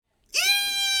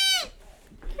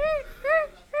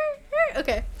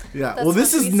Yeah. Well,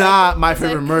 this is not My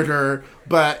Favorite Murder,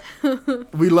 but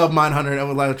we love Mindhunter and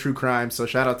we love true crime. So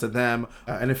shout out to them.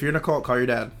 And if you're in a cult, call your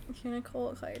dad. If you're in a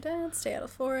cult, call your dad. Stay out of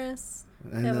the forest.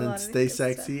 And then stay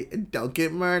sexy and don't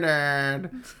get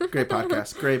murdered. Great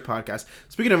podcast. Great podcast.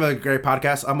 Speaking of a great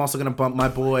podcast, I'm also going to bump my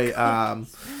boy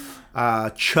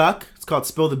Chuck. It's called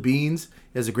Spill the Beans.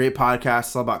 He has a great podcast.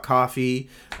 It's all about coffee.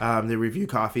 They review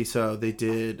coffee. So they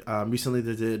did, recently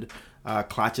they did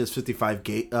Klatch's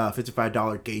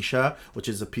 $55 geisha, which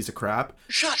is a piece of crap.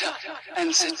 Shut up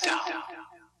and sit down.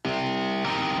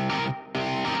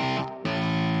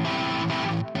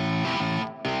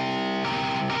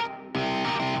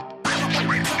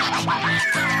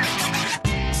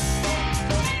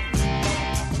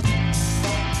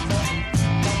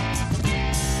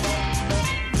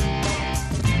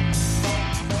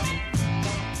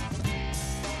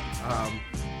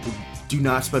 Do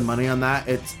not spend money on that.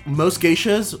 It's most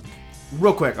geishas.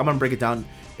 Real quick, I'm gonna break it down.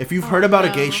 If you've heard about a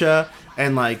geisha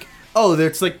and like, oh,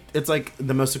 it's like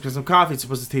the most expensive coffee. It's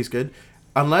supposed to taste good.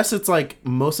 Unless it's like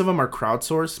most of them are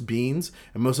crowdsourced beans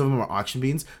and most of them are auction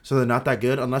beans, so they're not that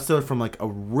good. Unless they're from like a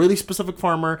really specific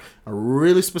farmer, a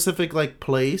really specific like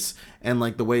place, and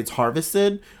like the way it's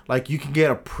harvested, like you can get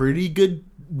a pretty good,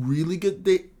 really good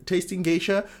tasting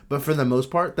geisha. But for the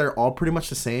most part, they're all pretty much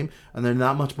the same, and they're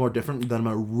not much more different than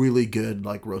a really good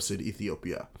like roasted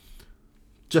Ethiopia.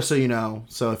 Just so you know.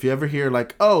 So if you ever hear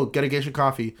like, oh, get a geisha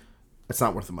coffee, it's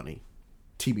not worth the money.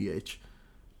 TBH.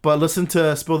 But listen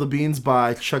to Spill the Beans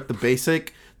by Chuck the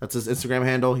Basic. That's his Instagram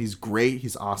handle. He's great.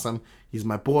 He's awesome. He's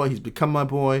my boy. He's become my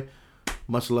boy.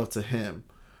 Much love to him.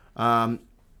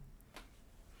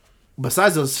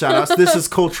 Besides those shout outs, this is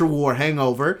Culture War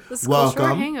Hangover. This is Welcome.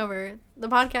 Culture War Hangover, the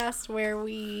podcast where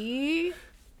we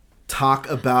talk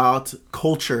about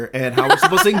culture and how we're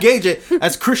supposed to engage it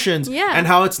as Christians, and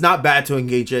how it's not bad to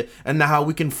engage it, and how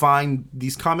we can find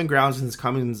these common grounds and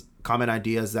these common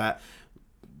ideas that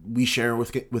we share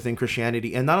within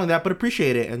Christianity, and not only that, but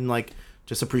appreciate it and like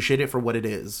just appreciate it for what it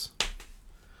is.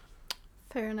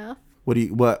 Fair enough. What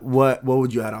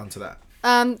would you add on to that?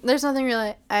 There's nothing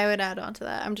really I would add on to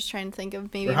that. I'm just trying to think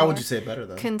of maybe. Or how would you say it better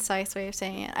though? Concise way of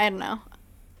saying it. I don't know.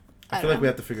 I feel like we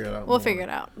have to figure it out. We'll figure it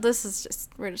out.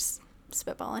 We're just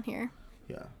spitballing here.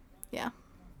 Yeah. Yeah.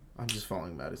 I'm just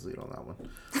following Maddie's lead on that one.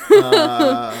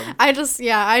 I just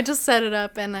set it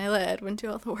up and I let Edwin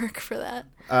do all the work for that.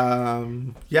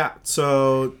 Yeah.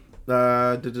 So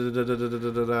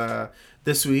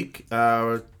this week,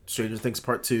 Stranger Things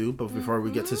Part 2. But before we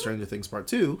get to Stranger Things Part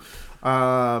 2,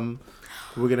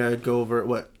 we're gonna go over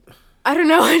what. I don't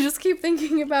know. I just keep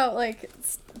thinking about like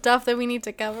stuff that we need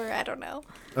to cover. I don't know.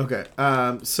 Okay.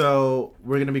 So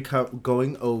we're gonna be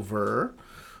going over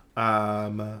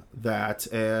that,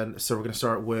 and so we're gonna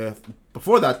start with.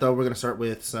 Before that, though, we're gonna start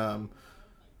with some,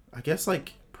 I guess,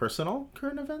 like personal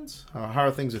current events. How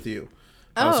are things with you?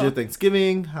 How was your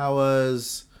Thanksgiving? How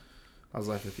was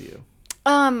life with you?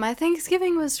 My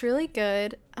Thanksgiving was really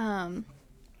good.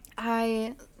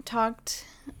 I talked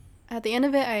at the end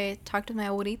of it. I talked to my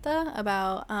abuelita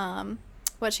about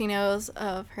what she knows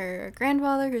of her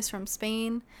grandfather, who's from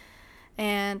Spain,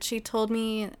 and she told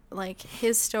me like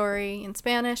his story in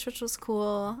Spanish, which was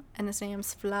cool. And his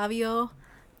name's Flavio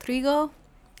Trigo.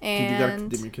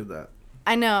 And you gotta that.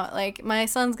 I know, like my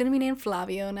son's gonna be named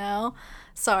Flavio now.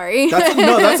 Sorry. That's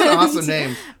an awesome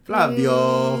name,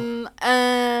 Flavio.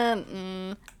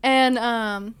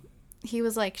 And he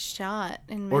was like shot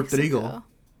in Mexico. Or Trigo.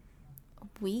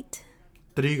 Wheat.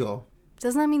 Trigo.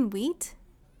 Doesn't that mean wheat?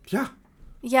 Yeah.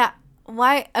 Yeah.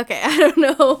 Why? Okay, I don't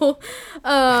know. It's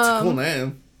a cool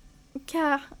name.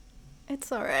 Yeah,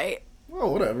 it's all right.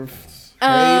 Well, whatever.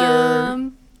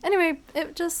 Hater. Anyway,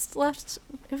 it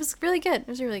was really good. It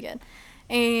was really good.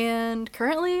 And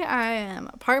currently I am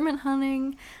apartment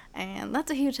hunting, and that's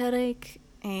a huge headache,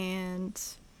 and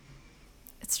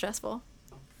it's stressful.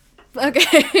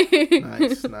 Okay.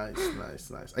 Nice.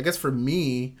 I guess for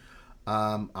me,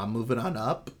 I'm moving on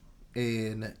up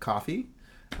in coffee.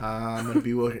 I'm going to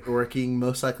be working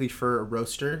most likely for a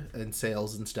roaster and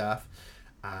sales and stuff,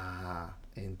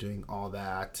 and doing all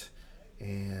that,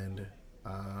 and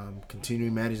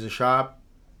continuing managing the shop.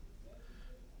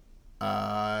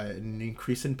 An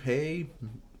increase in pay.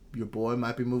 Your boy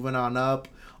might be moving on up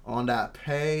on that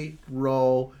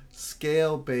payroll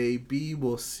scale, baby.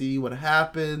 We'll see what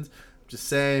happens. Just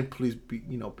saying, please be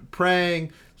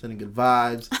praying, sending good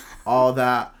vibes, all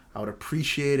that. I would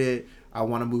appreciate it. I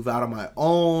want to move out on my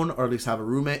own, or at least have a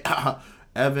roommate.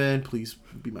 Evan, please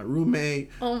be my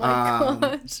roommate. Oh my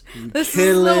gosh. This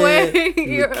is the way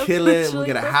you're kill it. We'll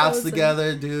get a house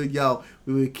together, dude. Yo,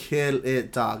 we would kill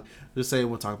it, dog. Just saying,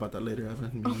 we'll talk about that later,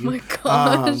 Evan. Oh my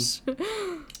gosh.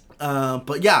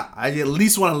 But yeah, I at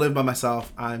least want to live by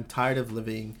myself. I'm tired of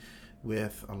living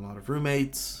with a lot of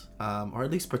roommates, or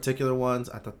at least particular ones.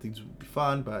 I thought things would be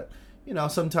fun, but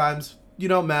sometimes you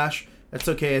don't mash. It's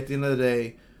okay. At the end of the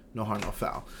day, no harm, no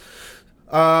foul.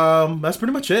 That's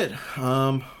pretty much it.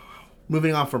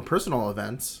 Moving on from personal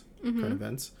events, current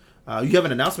events. You have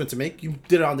an announcement to make. You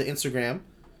did it on the Instagram.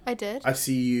 I did. I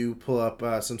see you pull up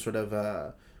some sort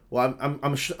of. Well, I'm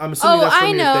assuming Oh, that's from I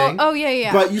your know. thing. Oh,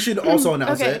 yeah. But you should also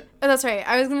announce Okay. it. Oh, that's right.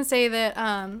 I was gonna say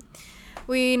that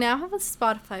we now have a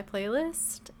Spotify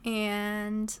playlist,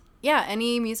 and yeah,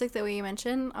 any music that we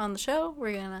mention on the show,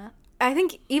 we're gonna. I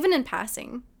think even in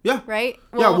passing. Yeah. Right.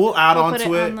 We'll add on put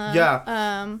to it. On the,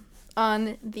 yeah.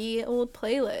 On the old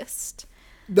playlist.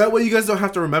 That way, you guys don't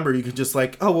have to remember. You can just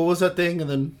like, oh, what was that thing, and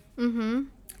then you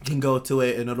can go to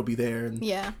it, and it'll be there, and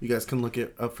you guys can look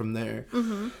it up from there.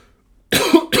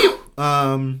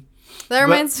 That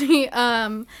reminds me,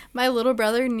 my little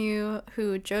brother knew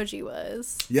who Joji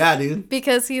was. Yeah, dude.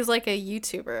 Because he's like a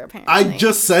YouTuber, apparently. I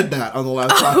just said that on the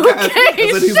last podcast.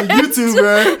 I said he's a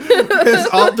YouTuber. His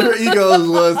alter ego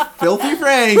was Filthy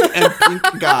Frank and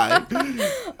Pink Guy.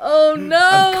 Oh, no.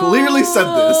 I clearly said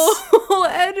this.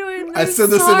 Edwin, I said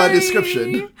this in my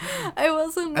description. I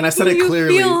wasn't. And I said it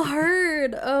clearly. Feel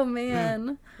heard. Oh,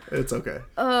 man. It's okay.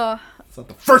 It's not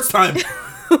the first time.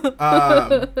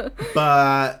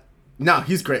 But no,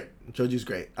 he's great. Joji's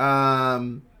great.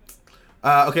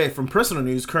 Okay, from personal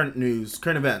news, current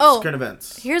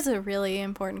events. Here's a really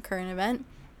important current event.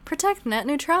 Protect net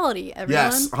neutrality, everyone.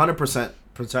 Yes, 100%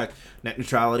 protect net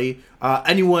neutrality.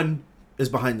 Anyone is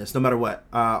behind this, no matter what.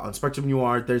 On Spectrum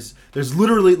UR, there's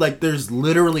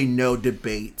literally no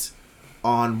debate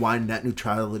on why net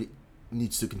neutrality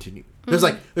needs to continue.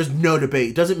 There's no debate.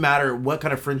 It doesn't matter what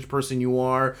kind of fringe person you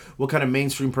are, what kind of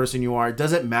mainstream person you are. It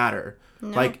doesn't matter.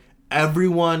 No.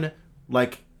 Everyone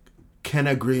can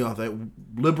agree on that.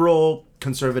 Liberal,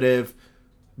 conservative,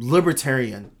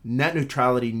 libertarian, net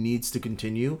neutrality needs to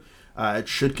continue. It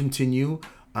should continue.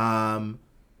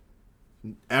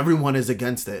 Everyone is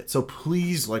against it. So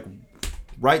please,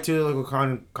 write to your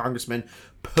local congressman,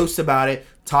 post about it,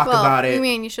 talk about it. I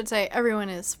mean, you should say everyone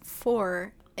is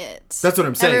for it. That's what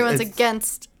I'm saying. Everyone's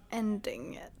against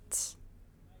ending it.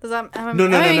 Does that?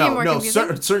 No.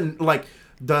 Certain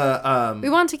the we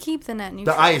want to keep the net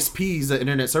neutral. The ISPs, the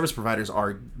internet service providers, are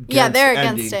against they're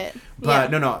ending, against it.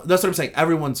 But no, that's what I'm saying.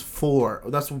 Everyone's for.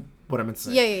 That's what I meant to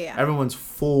say. Yeah. Everyone's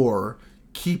for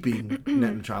keeping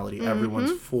net neutrality.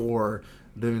 Everyone's for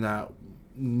doing that.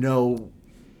 No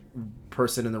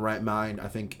person in the right mind, I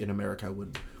think, in America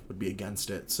would be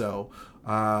against it. So,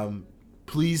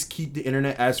 please keep the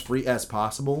internet as free as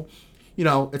possible.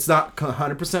 It's not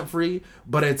 100% free,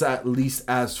 but it's at least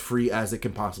as free as it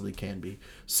can be.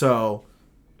 So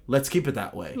let's keep it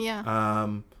that way.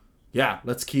 Yeah.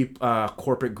 Let's keep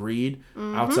corporate greed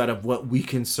outside of what we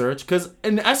can search. Because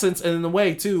in essence, and in a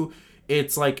way too,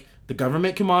 it's like the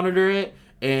government can monitor it,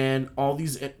 and all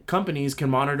these companies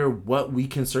can monitor what we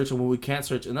can search and what we can't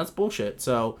search, and that's bullshit.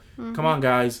 So come on,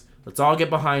 guys. Let's all get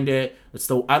behind it.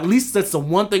 At least that's the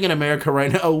one thing in America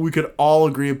right now we could all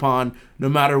agree upon, no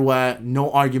matter what. No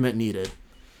argument needed.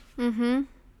 I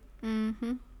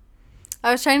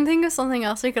was trying to think of something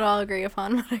else we could all agree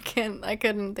upon, but I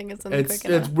couldn't think of something quick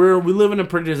enough. We live in a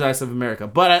pretty decisive America,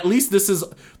 but at least this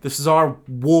is our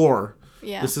war.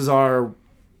 Yeah. This is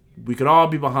we could all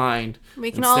be behind. We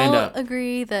can stand all up.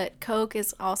 agree that Coke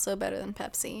is also better than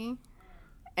Pepsi.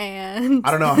 And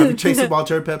I don't know. Have you chased the wild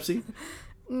cherry Pepsi?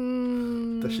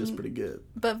 That shit's pretty good.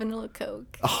 But vanilla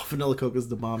Coke. Oh, vanilla Coke is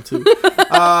the bomb too.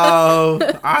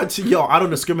 I don't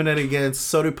discriminate against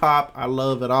soda pop. I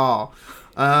love it all.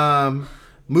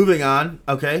 Moving on.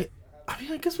 Okay.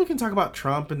 I guess we can talk about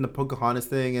Trump and the Pocahontas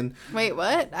thing. And wait,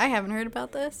 what? I haven't heard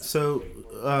about this. So,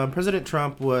 President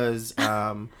Trump was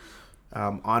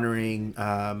honoring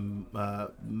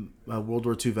World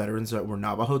War II veterans that were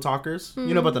Navajo talkers.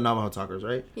 You know about the Navajo talkers,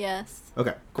 right? Yes.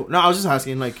 Okay, cool. No, I was just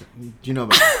asking, do you know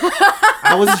about it?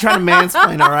 I wasn't trying to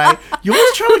mansplain, all right? You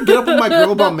always trying to get up with my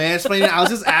girl about mansplaining. I was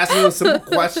just asking you a simple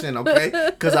question, okay?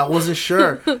 Because I wasn't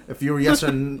sure if you were yes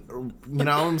or no. You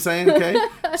know what I'm saying, okay?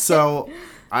 So,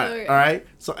 Okay. All right?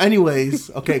 So, anyways,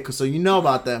 okay, so you know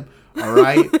about them. All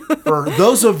right. For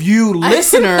those of you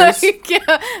listeners,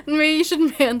 maybe you should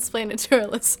mansplain it to our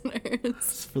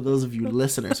listeners. For those of you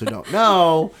listeners who don't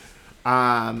know,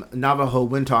 Navajo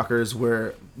Windtalkers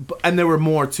were, and there were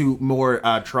more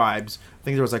tribes. I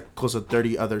think there was close to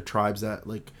 30 other tribes that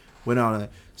went on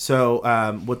it. So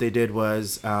what they did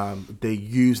was they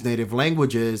used native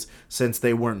languages since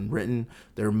they weren't written;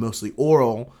 they were mostly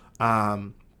oral.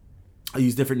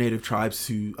 use different native tribes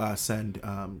to send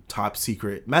top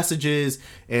secret messages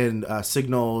and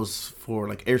signals for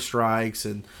like airstrikes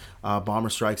and bomber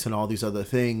strikes and all these other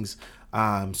things.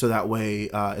 So that way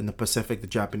in the Pacific, the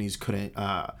Japanese couldn't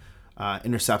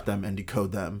intercept them and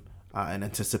decode them and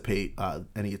anticipate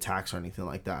any attacks or anything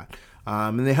like that.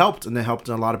 And they helped in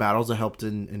a lot of battles. They helped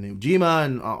in Iwo Jima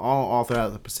and all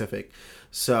throughout the Pacific.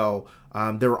 So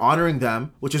they were honoring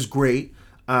them, which is great.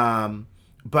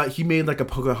 But he made like a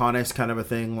Pocahontas kind of a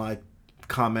thing, like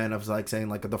comment of like saying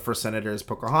like the first senator is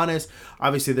Pocahontas.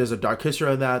 Obviously, there's a dark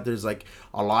history of that. There's like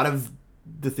a lot of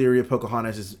the theory of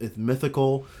Pocahontas is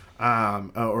mythical,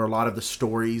 or a lot of the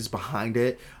stories behind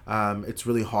it. It's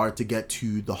really hard to get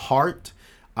to the heart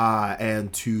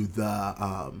and to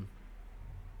the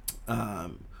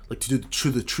like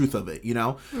to the truth of it, you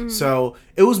know. So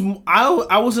it was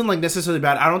I wasn't like necessarily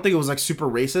bad. I don't think it was like super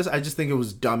racist. I just think it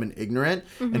was dumb and ignorant,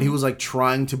 and he was like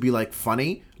trying to be like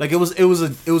funny. Like it was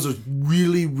a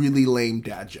really really lame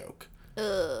dad joke.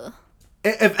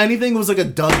 If anything, it was like a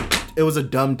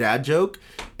dumb dad joke,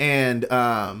 and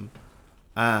I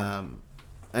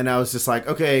was just like,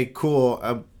 okay,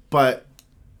 cool, but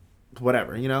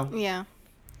whatever, you know. Yeah.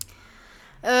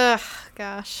 Ugh,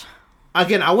 gosh.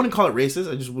 Again, I wouldn't call it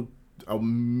racist. I just would a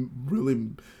really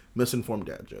misinformed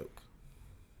dad joke.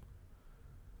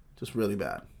 Just really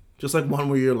bad. Just like one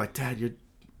where you're like, Dad, you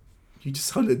just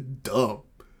sounded dumb.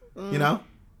 You know?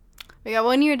 We got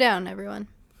 1 year down, everyone.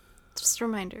 Just a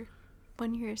reminder.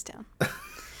 1 year is down.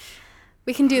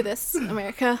 We can do this,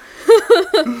 America.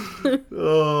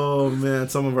 Oh, man.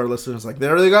 Some of our listeners like,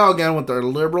 there they go again with their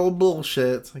liberal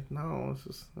bullshit. It's like, no, it's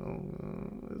just...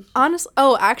 Honestly,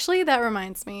 actually, that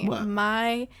reminds me. What?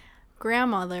 My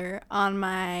grandmother on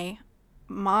my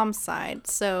mom's side,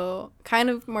 so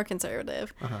kind of more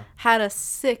conservative, had a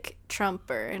sick Trump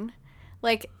burn.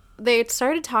 Like, they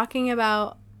started talking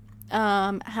about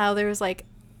how there was, like,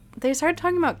 they started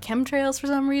talking about chemtrails for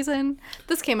some reason.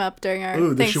 This came up during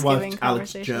our Thanksgiving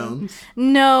conversation. Alex Jones?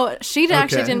 No, she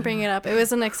actually didn't bring it up. It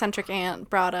was an eccentric aunt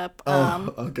brought up.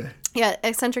 Okay. Yeah,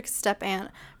 eccentric step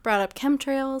aunt brought up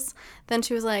chemtrails. Then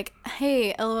she was like,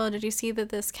 "Hey, LOL, did you see that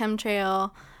this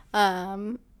chemtrail,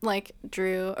 like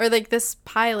drew, or like this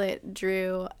pilot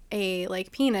drew a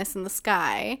like penis in the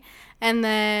sky?" And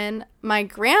then my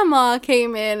grandma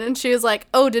came in and she was like,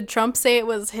 "Oh, did Trump say it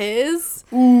was his?"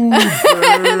 And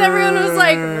everyone was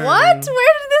like, "What?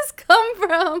 Where did this come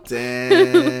from?"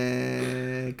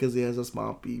 Dang, because he has a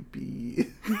small pee-pee.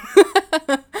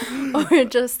 Or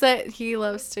just that he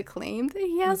loves to claim that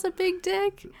he has a big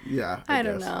dick. Yeah, I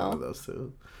don't know. One of those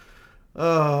two.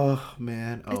 Oh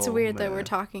man, it's weird that we're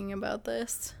talking about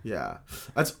this. Yeah.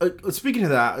 Speaking of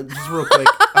that, just real quick,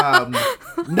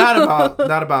 not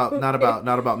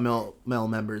about male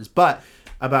members, but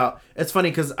about, it's funny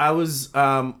because I was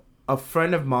a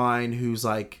friend of mine who's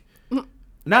like,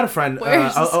 not a friend,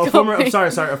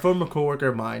 a former coworker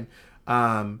of mine,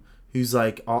 who's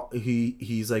like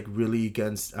he's like really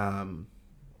against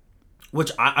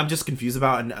which I'm just confused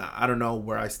about, and I don't know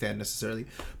where I stand necessarily,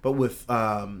 but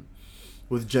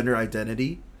with gender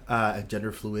identity and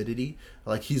gender fluidity,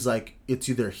 like he's like, it's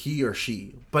either he or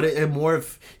she, but it more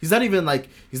of, he's not even like,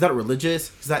 he's not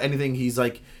religious, he's not anything, he's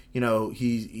like, you know,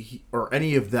 he or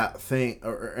any of that thing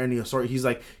or any sort, he's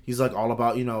like all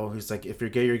about, you know, he's like, if you're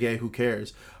gay, who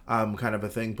cares, kind of a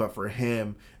thing. But for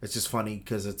him, it's just funny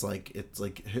because it's like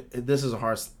this is a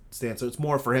hard stance, so it's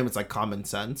more for him, it's like common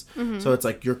sense. So it's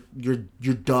like you're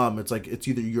dumb, it's like it's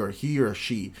either you're a he or a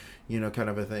she, you know, kind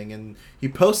of a thing. And he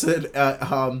posted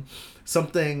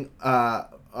something,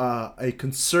 a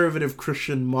conservative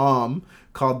Christian mom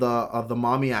called the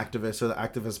mommy activist, or the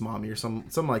activist mommy, or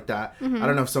something like that. I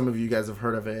don't know if some of you guys have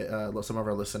heard of it, some of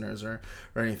our listeners or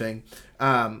anything.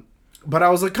 But I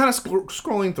was like kind of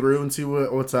scrolling through and see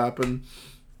what's up, and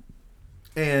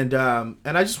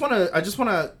I just want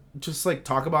to just like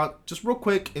talk about just real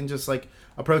quick and just like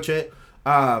approach it.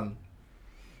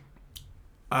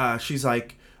 She's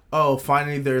like, oh,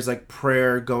 finally there's like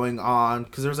prayer going on,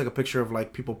 because there's like a picture of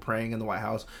like people praying in the White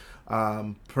House,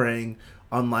 praying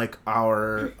unlike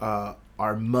our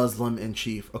Muslim in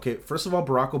chief. Okay, first of all,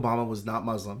 Barack Obama was not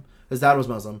Muslim. His dad was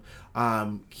Muslim.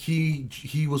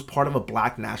 He was part of a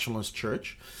black nationalist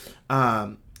church,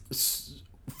 for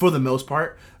the most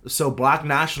part. So black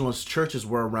nationalist churches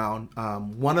were around.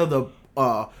 One of the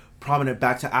prominent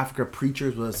Back to Africa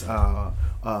preachers was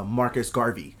Marcus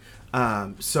Garvey.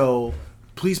 So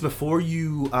please, before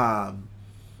you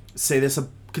say this,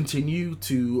 continue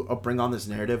to bring on this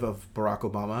narrative of Barack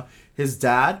Obama. His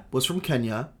dad was from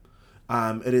Kenya.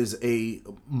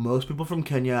 Most people from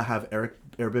Kenya have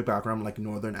Arabic background, like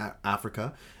northern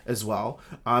Africa as well,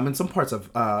 and some parts of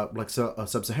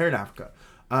sub-Saharan Africa.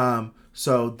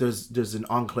 So there's an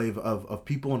enclave of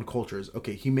people and cultures.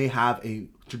 Okay, he may have a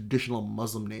traditional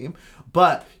Muslim name,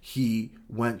 but he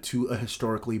went to a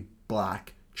historically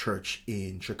black church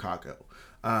in Chicago.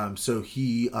 So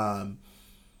he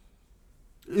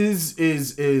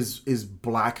is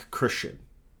black Christian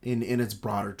in its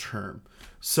broader term.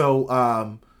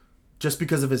 So just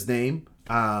because of his name,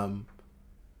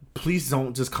 please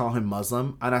don't just call him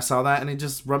Muslim. And I saw that and it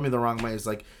just rubbed me the wrong way. It's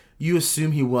like, you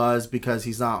assume he was because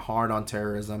he's not hard on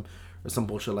terrorism or some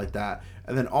bullshit like that.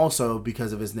 And then also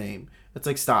because of his name. It's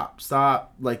like, stop.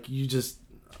 Like, you just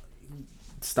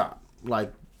stop.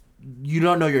 Like, you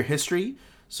don't know your history.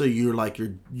 So you're like,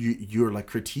 your like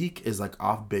critique is like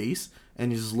off base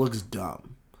and it just looks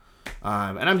dumb.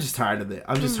 And I'm just tired of it.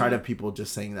 I'm just tired of people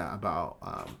just saying that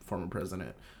about former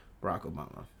President Barack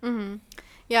Obama. Mm-hmm.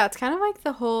 Yeah, it's kind of like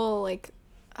the whole like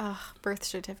birth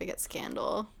certificate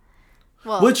scandal.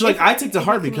 Well, which like I take to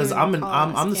heart because I'm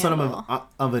the son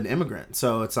of an immigrant.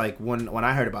 So it's like when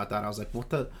I heard about that, I was like, what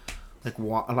the, like,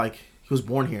 what, like, he was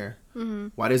born here. Mm-hmm.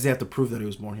 Why does he have to prove that he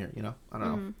was born here? You know, I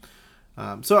don't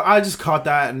know. So I just caught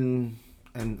that and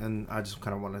I just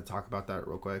kind of wanted to talk about that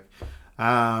real quick.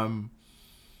 I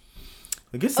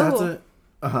guess that's it.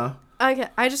 Okay,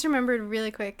 I just remembered really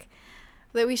quick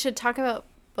that we should talk about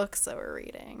books that we're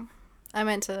reading. I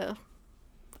meant to,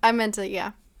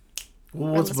 yeah.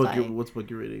 Well, what's book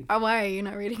you're reading? Why are you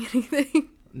not reading anything?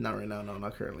 Not right now. No,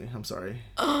 not currently. I'm sorry.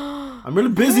 I'm really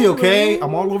busy. Okay,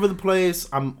 I'm all over the place.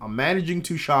 I'm managing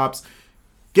 2 shops.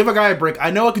 Give a guy a break.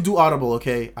 I know I could do Audible.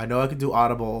 Okay, I know I could do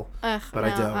Audible, but no, I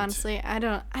don't. Honestly, I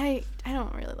don't. I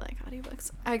don't really like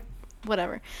audiobooks.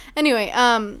 Whatever. Anyway,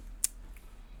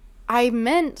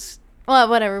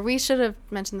 whatever. We should have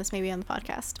mentioned this maybe on the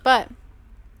podcast, but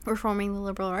Reforming the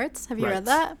Liberal Arts. Have you read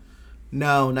that?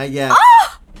 No, not yet.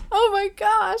 Oh my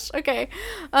gosh. Okay.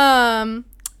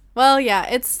 Well, yeah,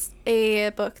 it's a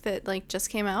book that like just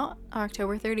came out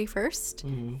October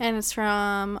 31st, and it's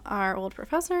from our old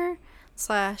professor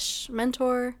 /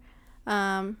 mentor,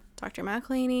 Dr.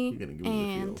 McElhaney. You're gonna give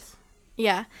me the feels.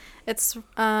 Yeah, it's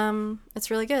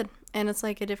really good, and it's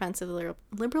like a defense of the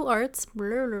liberal arts.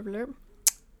 Blah, blah,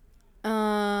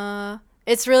 blah.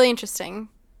 It's really interesting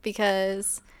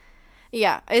because.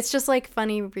 Yeah, it's just, like,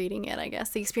 funny reading it, I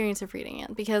guess. The experience of reading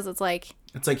it. Because it's, like...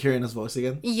 It's like hearing his voice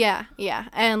again? Yeah.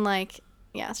 And, like,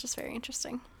 yeah, it's just very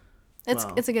interesting. It's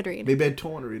a good read. Maybe I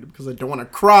don't want to read it because I don't want to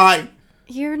cry.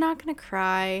 You're not going to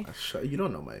cry. You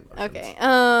don't know my emotions. Okay.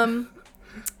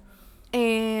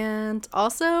 And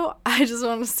also, I just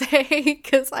want to say,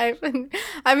 because I've been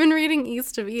reading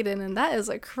East of Eden, and that is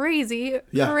a crazy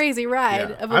ride of a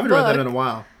book. I haven't read that in a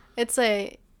while.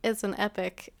 It's an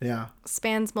epic. Yeah.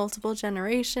 Spans multiple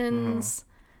generations.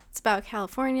 It's about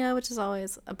California, which is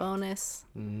always a bonus.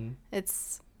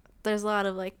 There's a lot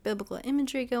of like biblical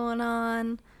imagery going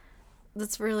on.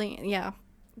 That's really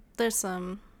There's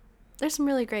some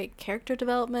really great character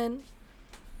development.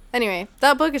 Anyway,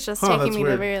 that book is just taking me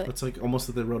to very. It's like almost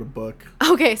that they wrote a book.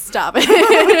 Okay, stop it.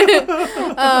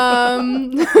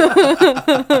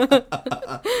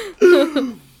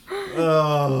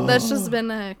 That's just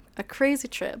been a crazy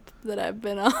trip that I've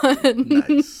been on.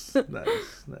 Nice.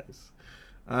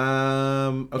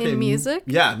 Okay. In music?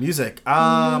 Yeah, music.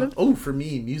 For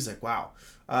me, music. Wow.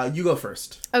 You go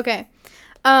first. Okay.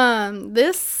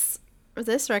 This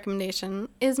recommendation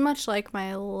is much like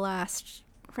my last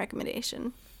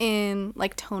recommendation in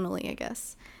like tonally, I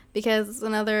guess, because it's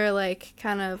another like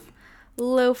kind of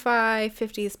lo-fi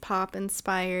 50s pop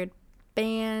inspired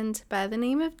band by the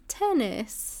name of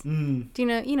Tennis. Do you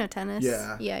know Tennis?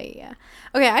 Yeah. Yeah.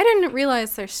 Okay, I didn't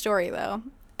realize their story though,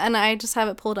 and I just have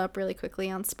it pulled up really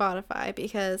quickly on Spotify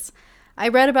because I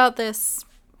read about this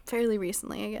fairly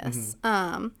recently, I guess.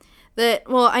 I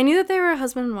knew that they were a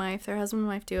husband and wife. They're a husband and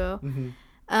wife duo.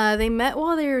 They met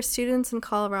while they were students in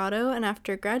Colorado, and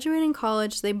after graduating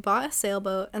college, they bought a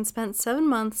sailboat and spent 7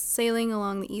 months sailing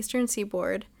along the eastern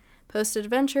seaboard.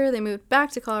 Post-adventure, they moved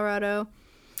back to Colorado,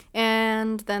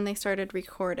 and then they started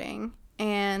recording.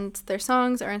 And their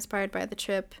songs are inspired by the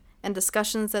trip and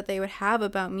discussions that they would have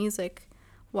about music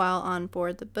while on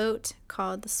board the boat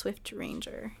called the Swift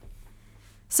Ranger.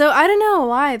 So I don't know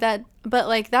why that, but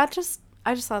like that just,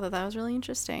 I just thought that was really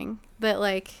interesting. That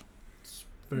like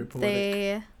very poetic.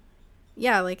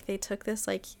 They took this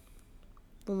like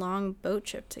long boat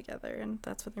trip together, and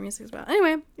that's what their music is about.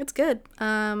 Anyway, it's good.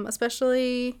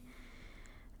 Especially,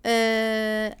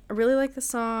 I really like the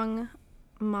song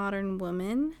Modern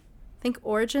Woman. I think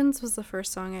Origins was the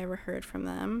first song I ever heard from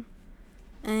them.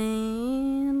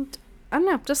 And I don't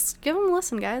know. Just give them a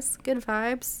listen, guys. Good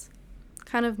vibes.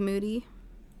 Kind of moody.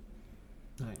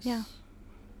 Nice. Yeah.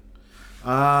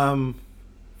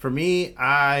 For me,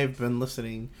 I've been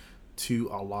listening to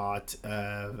a lot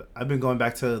of. I've been going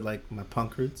back to like my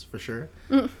punk roots for sure.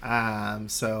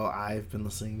 So I've been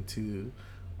listening to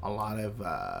a lot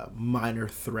of Minor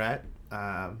Threat,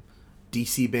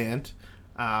 DC band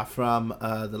from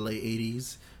the late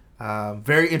 '80s.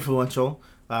 Very influential.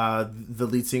 The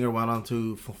lead singer went on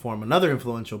to form another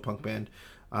influential punk band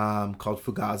called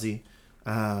Fugazi.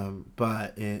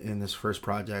 But in this first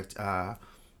project,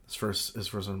 his first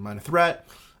one, Minor Threat.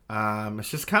 It's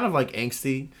just kind of like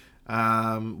angsty.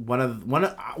 One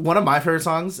of my favorite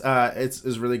songs.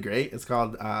 Is really great. It's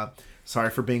called "Sorry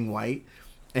for Being White,"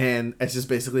 and it's just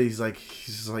basically he's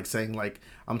just like saying like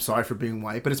I'm sorry for being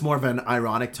white, but it's more of an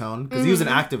ironic tone because he was an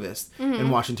activist in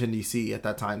Washington D.C. at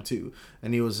that time too,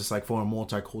 and he was just like for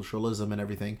multiculturalism and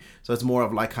everything. So it's more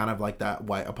of like kind of like that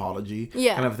white apology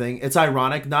kind of thing. It's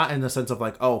ironic, not in the sense of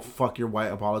like oh fuck your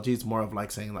white apology. It's more of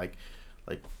like saying like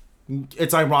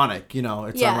it's ironic, you know.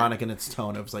 It's ironic in its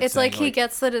tone. It was like it's like he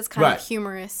gets that it's kind of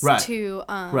humorous to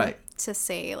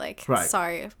say like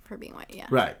sorry for being white. Yeah.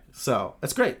 Right. So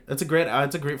it's great. It's a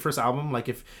great first album. Like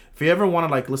if you ever want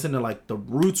to like listen to like the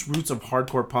roots of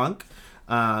hardcore punk,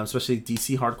 especially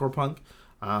DC hardcore punk,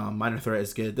 Minor Threat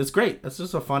is good. It's great. It's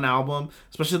just a fun album.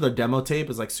 Especially the demo tape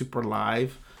is like super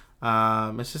live.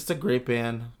 It's just a great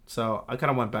band. So I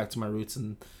kind of went back to my roots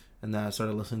and then I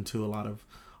started listening to a lot of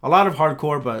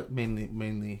hardcore, but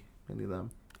mainly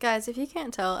them. Guys, if you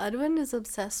can't tell, Edwin is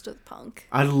obsessed with punk.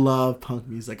 I love punk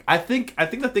music. I think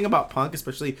the thing about punk,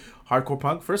 especially hardcore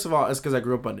punk, first of all, is because I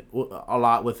grew up a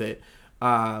lot with it.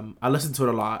 I listened to it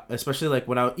a lot, especially like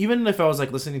even if I was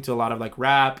like listening to a lot of like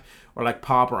rap or like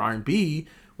pop or R&B,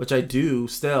 which I do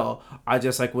still. I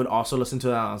just like would also listen to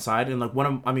that on the side. And like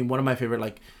one of my favorite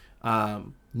like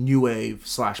new wave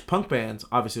 / punk bands,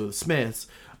 obviously with the Smiths,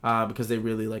 because they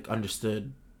really like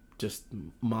understood just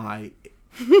me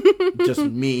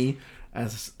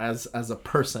as a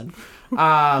person,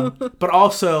 but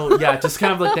also just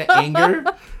kind of like the anger,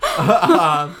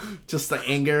 just the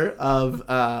anger of,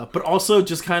 but also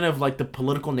just kind of like the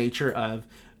political nature of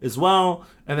as well,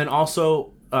 and then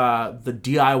also the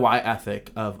DIY ethic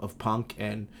of punk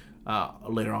and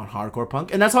later on hardcore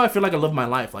punk, and that's how I feel like I live my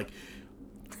life. Like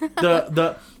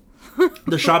the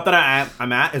shop that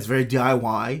I'm at is very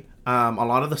DIY. A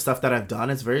lot of the stuff that I've done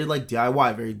is very like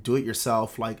DIY, very do it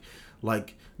yourself, like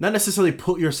not necessarily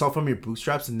put yourself from your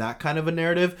bootstraps in that kind of a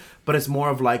narrative, but it's more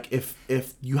of like if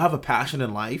you have a passion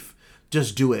in life,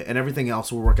 just do it and everything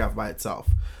else will work out by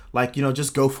itself. Like, you know,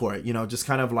 just go for it, you know, just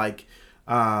kind of like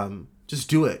just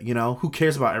do it, you know, who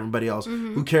cares about everybody else?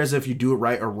 Who cares if you do it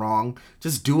right or wrong?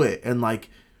 Just do it. And like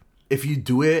if you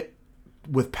do it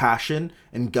with passion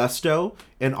and gusto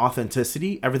and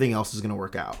authenticity, everything else is going to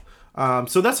work out.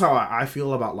 So that's how I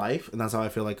feel about life, and that's how I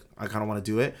feel like I kind of want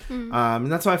to do it.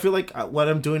 And that's how I feel like what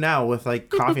I'm doing now with like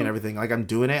coffee and everything. Like I'm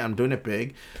doing it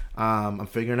big. I'm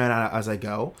figuring it out as I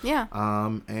go. Yeah.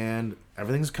 And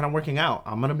everything's kind of working out.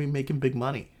 I'm gonna be making big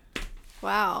money.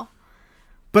 Wow.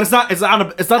 But it's not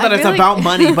that it's about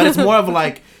money, but it's more of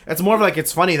like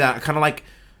it's funny that kind of like,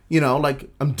 you know, like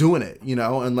I'm doing it, you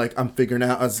know, and like I'm figuring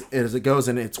out as it goes,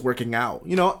 and it's working out,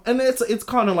 you know, and it's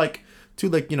kind of like. To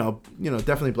like, you know,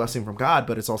 definitely blessing from God,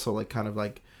 but it's also like kind of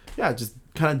like, yeah, just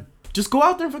go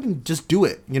out there and fucking just do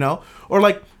it, you know? Or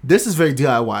like, this is very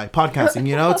DIY podcasting,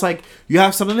 you know? It's like you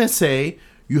have something to say,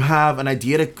 you have an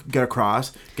idea to get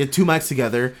across, get two mics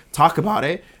together, talk about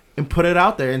it, and put it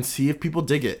out there and see if people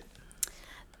dig it.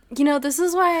 You know, this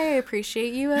is why I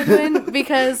appreciate you, Edwin,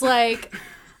 because like,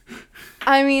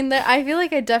 I mean, I feel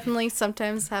like I definitely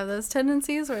sometimes have those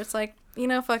tendencies where it's like, you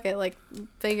know, fuck it, like,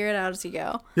 figure it out as you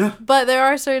go. Yeah. But there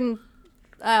are certain,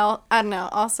 I don't know,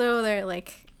 also they're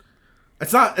like...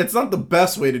 It's not the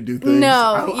best way to do things.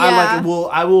 No,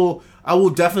 I will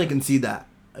definitely concede that.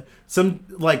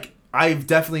 I've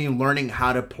definitely learning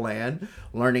how to plan,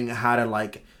 learning how to,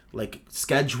 like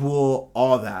schedule,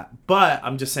 all that. But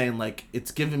I'm just saying, like,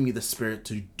 it's giving me the spirit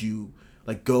to do,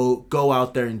 like, go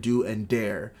out there and do and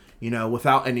dare, you know,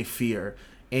 without any fear.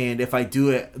 And if I do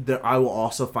it, I will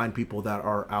also find people that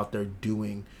are out there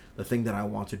doing the thing that I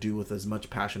want to do with as much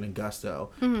passion and gusto.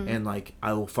 And like,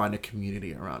 I will find a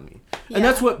community around me. Yeah. And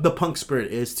that's what the punk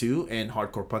spirit is too, and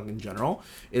hardcore punk in general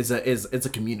is a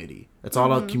community. It's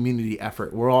all a community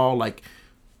effort. We're all like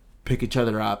pick each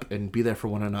other up and be there for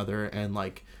one another, and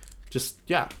like just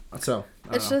so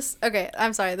it's just okay.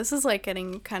 I'm sorry, this is like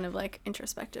getting kind of like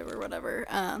introspective or whatever,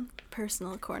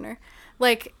 personal corner,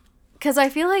 like. Because I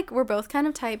feel like we're both kind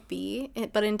of type B,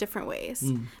 but in different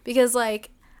ways. Because,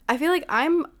 like, I feel like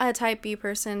I'm a type B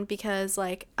person because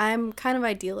like I'm kind of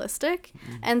idealistic,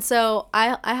 and so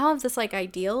I have this like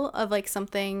ideal of like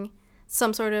something,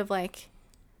 some sort of like,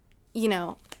 you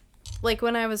know, like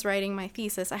when I was writing my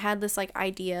thesis, I had this like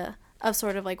idea of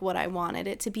sort of like what I wanted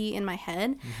it to be in my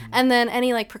head, and then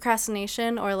any like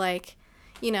procrastination or like,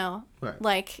 you know, Right.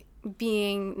 like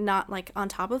being not like on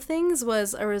top of things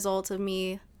was a result of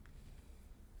me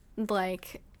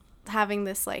like having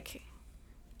this like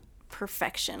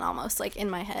perfection almost like in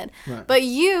my head. Right. But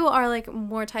you are like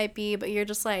more type B, but you're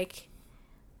just like,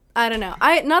 I don't know,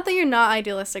 I not that you're not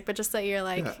idealistic, but just that you're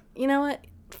like, Yeah. you know what,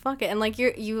 fuck it. And like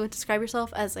you describe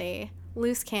yourself as a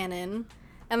loose cannon,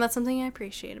 and that's something I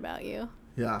appreciate about you.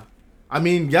 Yeah. I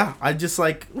mean, yeah, I just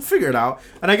like figure it out.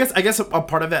 And I guess a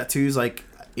part of that too is like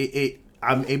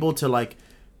I'm able to like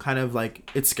kind of like,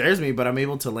 it scares me, but I'm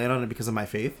able to land on it because of my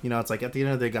faith. You know, it's like at the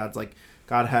end of the day,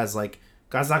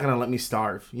 God's not going to let me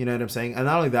starve. You know what I'm saying? And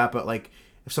not only that, but like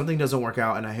if something doesn't work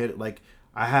out and I hit, like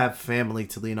I have family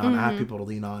to lean on. I have people to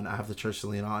lean on. I have the church to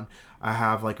lean on. I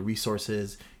have like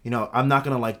resources. You know, I'm not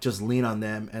going to like just lean on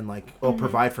them and like,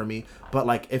 provide for me. But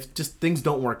like if just things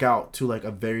don't work out to like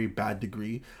a very bad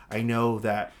degree, I know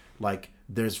that like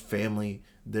there's family,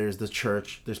 there's the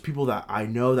church, there's people that I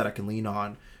know that I can lean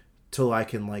on till I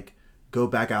can like go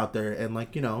back out there and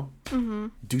like, you know,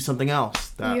 do something else.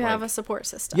 That, You have like, a support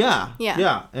system.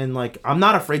 Yeah. And like, I'm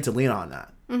not afraid to lean on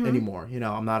that anymore. You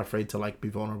know, I'm not afraid to like be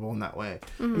vulnerable in that way.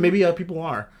 And maybe other people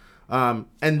are. And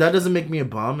that doesn't make me a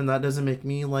bum, and that doesn't make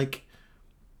me like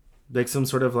some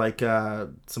sort of like,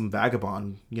 some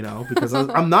vagabond, you know, because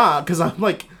I'm not, because I'm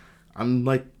like,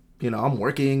 you know, I'm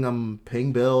working, I'm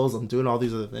paying bills, I'm doing all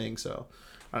these other things. So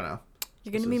I don't know.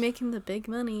 You're going to be making the big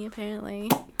money, apparently.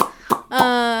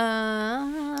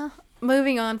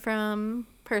 Moving on from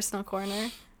Personal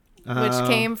Corner, which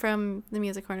came from the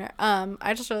Music Corner.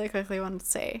 I just really quickly wanted to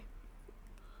say,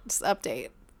 just update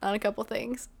on a couple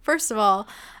things. First of all,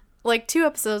 like 2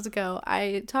 episodes ago,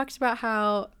 I talked about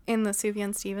how in the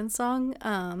Sufjan Stevens song,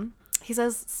 he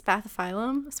says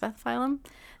spathiphyllum.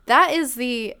 That is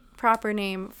the proper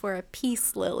name for a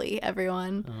peace lily,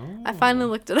 everyone. Oh. I finally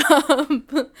looked it up.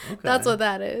 That's what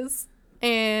that is.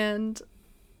 And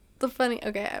the funny,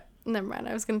 okay, never mind.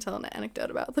 I was going to tell an anecdote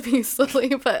about the peace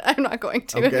lily, but I'm not going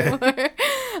to anymore.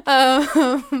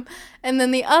 And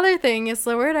then the other thing is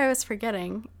the word I was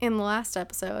forgetting in the last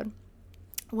episode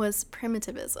was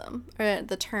primitivism, or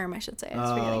the term I should say. I was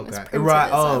forgetting was primitivism. Right.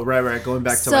 Oh, right. Going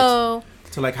back to so,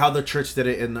 like how the church did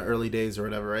it in the early days or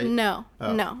whatever, right? No.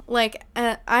 Like,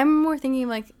 I'm more thinking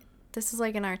like this is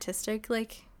like an artistic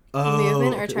like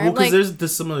movement or term. Well, because like, there's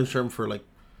this similar term for like,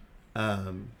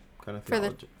 kind of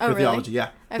theology. For theology, yeah.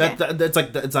 Okay. That's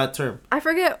like it's that term. I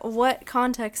forget what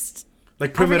context.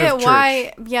 Like primitive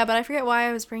church. But I forget why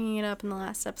I was bringing it up in the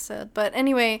last episode. But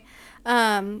anyway,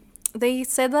 they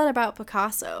said that about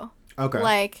Picasso. Okay.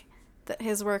 Like that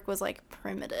his work was like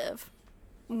primitive,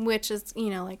 which is, you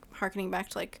know, like harkening back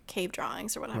to like cave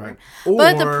drawings or whatever. Right.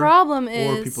 But the problem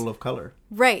is or people of color.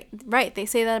 Right. They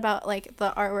say that about like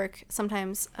the artwork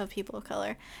sometimes of people of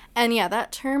color. And yeah,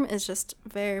 that term is just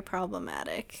very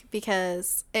problematic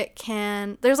because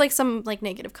there's like some like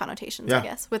negative connotations, I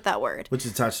guess, with that word. Which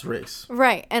is attached to race.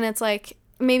 Right. And it's like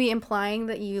maybe implying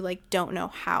that you like don't know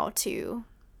how to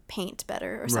paint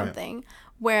better or something. Right.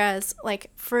 Whereas like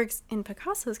in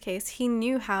Picasso's case, he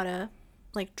knew how to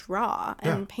like draw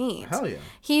and paint. Hell yeah.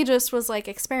 He just was like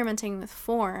experimenting with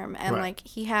form and like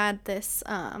he had this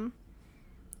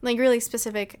like really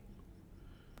specific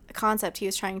concept he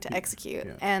was trying to execute,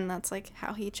 and that's like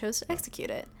how he chose to execute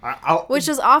it. Which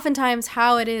is oftentimes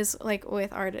how it is like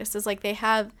with artists, is like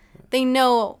they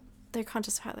know, they're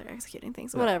conscious of how they're executing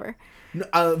things, whatever.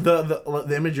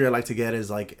 The imagery I like to get is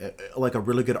like a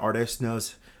really good artist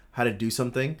knows how to do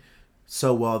something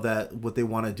so well that what they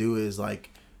want to do is like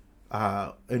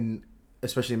and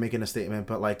especially making a statement,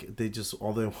 but like they just,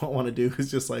 all they want to do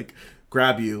is just like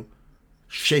grab you,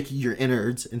 shake your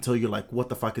innards until you're like, what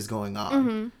the fuck is going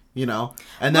on? You know?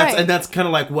 And that's kind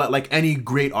of like what like any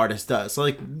great artist does. So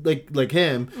like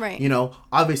him, you know,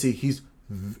 obviously he's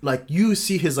like, you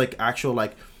see his like actual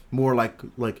like more like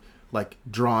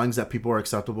drawings that people are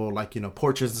acceptable, like, you know,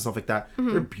 portraits and stuff like that.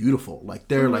 They're beautiful. Like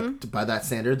they're like, by that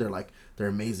standard, they're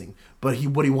amazing. But he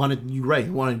wanted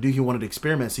to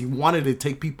experiment. So he wanted to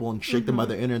take people and shake them by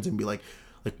their innards and be like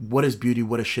what is beauty,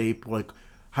 what is shape, like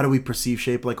how do we perceive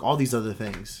shape, like all these other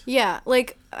things. Yeah,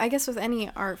 like I guess with any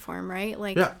art form, right?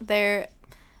 Like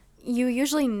you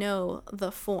usually know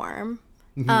the form,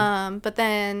 but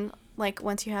then like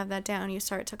once you have that down, you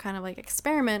start to kind of like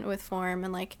experiment with form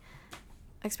and like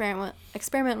experiment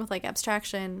with like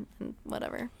abstraction and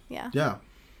whatever. Yeah,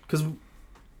 because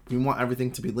we want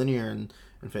everything to be linear and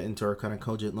fit into our kind of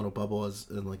cogent little bubble as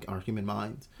in like our human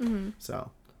minds.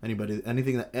 So any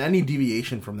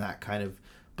deviation from that kind of,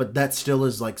 but that still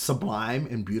is like sublime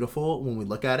and beautiful when we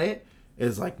look at it,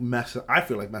 is like I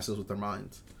feel like messes with their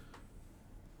minds.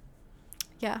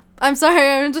 Yeah, I'm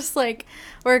sorry. I'm just like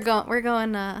we're going.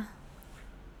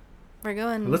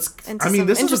 Let's. Into I mean, some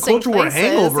this is a interesting culture war places.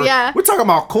 hangover. Yeah, We're talking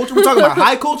about culture. We're talking about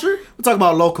high culture. We're talking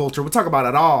about low culture. We're talking about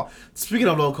it all. Speaking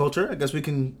of low culture, I guess we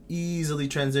can easily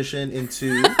transition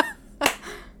into.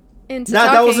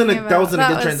 That wasn't a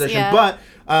good transition. Yeah. But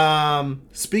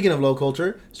speaking of low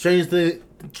culture,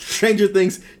 Stranger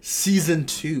Things season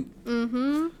 2.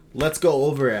 Mm-hmm. Let's go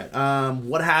over it.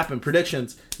 What happened?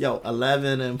 Predictions. Yo,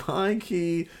 11 and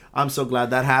Mikey. I'm so glad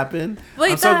that happened.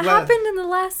 Wait, that happened in the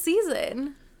last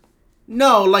season.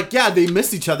 No, like, yeah, they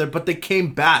missed each other, but they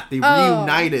came back. They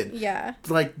reunited. Yeah.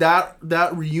 Like, that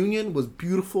reunion was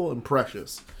beautiful and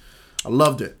precious. I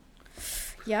loved it.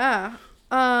 Yeah.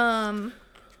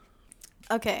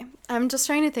 Okay. I'm just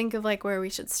trying to think of, like, where we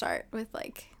should start with,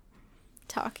 like,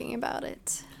 talking about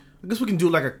it. I guess we can do,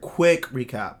 like, a quick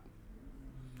recap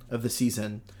of the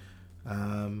season.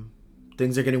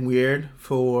 Things are getting weird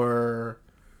for...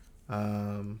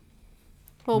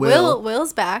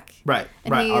 Will's back. Right,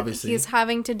 and obviously. He's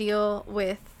having to deal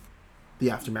with... the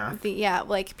aftermath.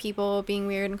 Like, people being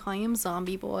weird and calling him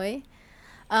Zombie Boy.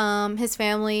 His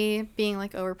family being,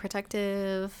 like,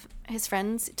 overprotective. His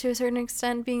friends, to a certain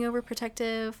extent, being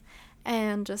overprotective.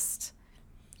 And just,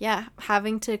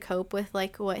 having to cope with,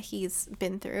 like, what he's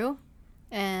been through.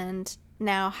 And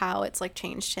now how it's, like,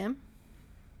 changed him.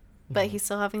 But he's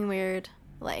still having weird,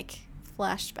 like,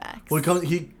 flashbacks. Well,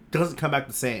 he doesn't come back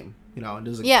the same, you know. And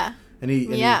doesn't. Yeah. And he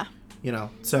you know,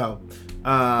 so. In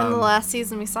the last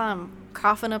season, we saw him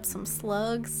coughing up some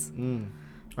slugs.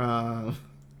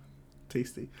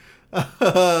 Tasty.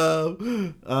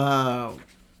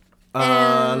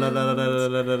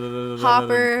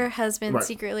 Hopper has been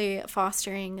secretly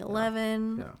fostering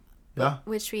Eleven. Yeah.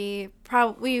 Which we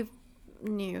probably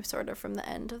knew sort of from the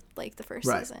end of, like, the first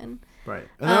season. Right.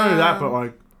 And not only that, but,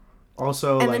 like,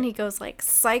 also, and like, then he goes, like,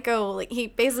 psycho. Like, he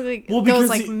basically goes,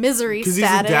 like, misery status.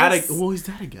 He's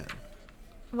dad again.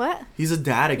 What? He's a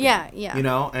dad again. Yeah. You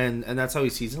know, and that's how he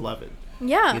sees 11.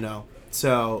 Yeah. You know,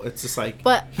 so it's just like,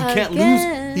 but he can't lose.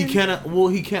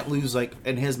 He can't lose, like,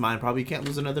 in his mind, probably he can't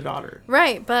lose another daughter.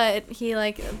 Right, but he,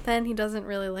 like, then he doesn't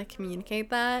really, like,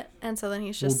 communicate that, and so then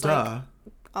he's just like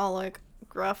all, like,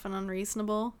 gruff and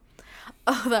unreasonable.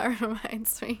 Oh, that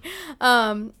reminds me.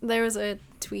 There was a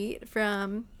tweet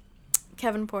from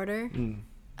Kevin Porter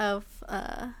of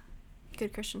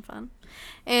Good Christian Fun,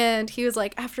 and he was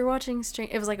like, after watching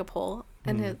it was like a poll,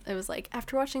 and it was like,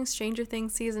 after watching Stranger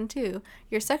Things season 2,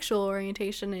 your sexual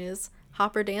orientation is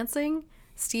Hopper dancing,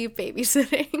 Steve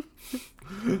babysitting.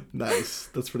 Nice.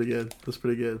 That's pretty good.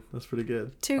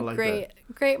 Two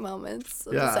great moments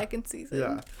of the second season.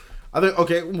 Yeah. I think,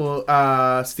 okay,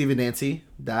 well, Steve and Nancy,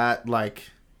 that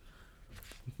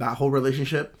whole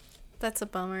relationship. That's a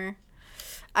bummer.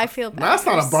 I feel bad. That's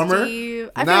not a bummer. Steve.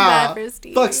 I feel bad for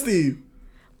Steve. Fuck Steve.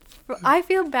 I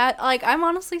feel bad. Like, I'm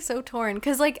honestly so torn.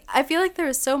 Because, like, I feel like there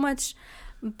was so much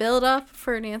build up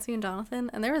for Nancy and Jonathan,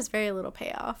 and there was very little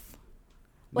payoff.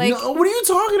 Like, no, what are you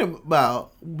talking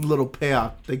about? Little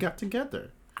payoff. They got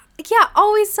together. Yeah,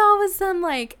 all we saw was them,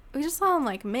 like, we just saw them,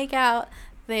 like, make out.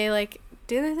 They, like,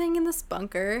 do their thing in this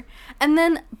bunker. And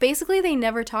then, basically, they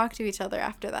never talk to each other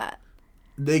after that.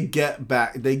 They get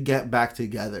back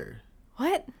together.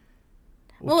 What?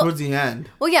 Well, towards the end.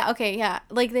 Well, yeah, okay, yeah.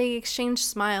 Like, they exchange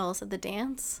smiles at the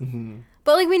dance. Mm-hmm.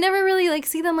 But, like, we never really, like,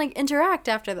 see them, like, interact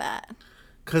after that.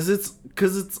 Because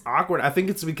it's awkward. I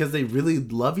think it's because they really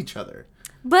love each other.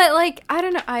 But, like, I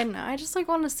don't know. I just, like,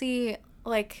 want to see,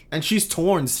 like... And she's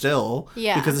torn still.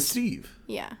 Yeah. Because of Steve.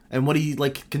 Yeah. And what he,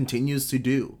 like, continues to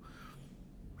do.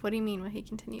 What do you mean what he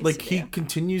continues to do? Like, he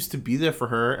continues to be there for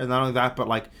her. And not only that, but,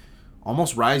 like...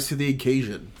 almost rise to the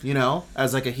occasion, you know,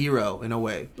 as like a hero in a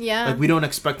way. Yeah. Like, we don't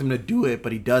expect him to do it,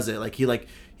 but he does it. Like,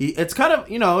 it's kind of,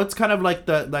 you know, it's kind of like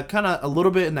that kind of a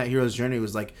little bit in that hero's journey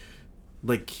was like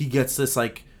he gets this,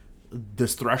 like,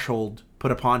 this threshold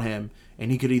put upon him, and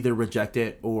he could either reject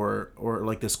it or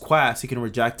like this quest, he can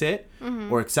reject it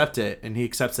or accept it, and he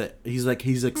accepts it. He's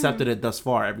accepted it thus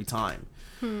far every time.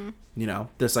 You know,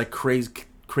 this, like,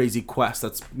 crazy quest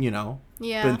that's, you know,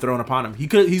 been thrown upon him. He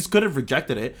could have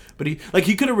rejected it, but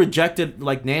he could have rejected,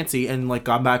 like, Nancy and, like,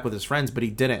 gone back with his friends, but he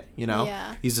didn't, you know.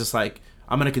 He's just like,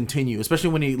 I'm gonna continue, especially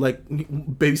when he, like,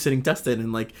 babysitting Dustin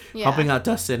and, like, helping out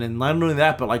Dustin, and not only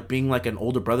that, but, like, being like an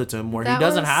older brother to him where he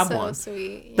doesn't have so one.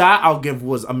 Sweet. Yeah. That I'll give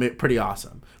was pretty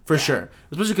awesome for sure,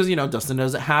 especially because, you know, Dustin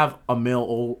doesn't have a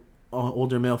male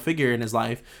older male figure in his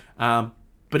life, but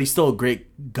he's still a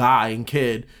great guy and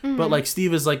kid. But like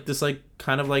Steve is like this like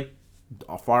kind of like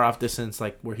a far off distance,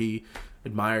 like where he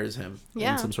admires him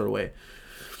in some sort of way.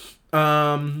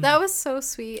 That was so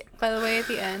sweet, by the way, at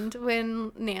the end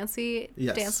when Nancy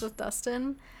danced with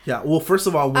Dustin. Yeah, well, first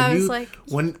of all, when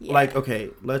like, okay,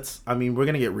 we're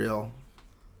gonna get real.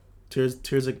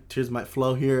 Tears might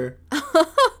flow here.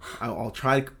 I'll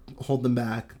try to hold them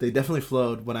back. They definitely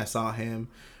flowed when I saw him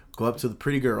go up to the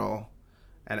pretty girl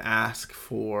and ask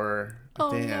for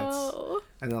a dance. No.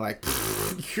 And they're like,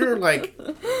 you're like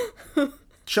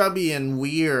chubby and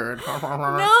weird. No,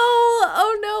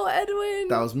 oh no, Edwin.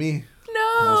 That was me. No.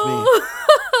 That was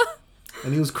me.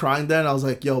 And he was crying then. I was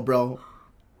like, yo, bro,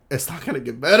 it's not gonna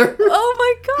get better. Oh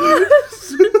my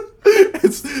gosh.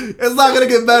 It's not gonna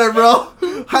get better, bro.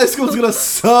 High school's gonna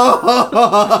suck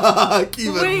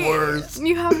even worse.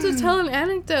 You have to tell an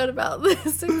anecdote about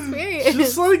this experience.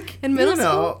 Just like in middle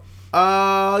school.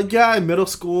 Yeah, in middle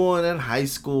school and then high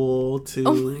school too.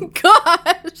 Oh my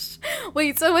gosh.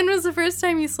 Wait, so when was the first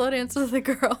time you slow danced with a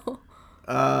girl?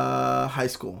 High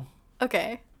school.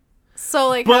 Okay. So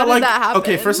like, how did that happen?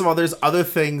 Okay, first of all, there's other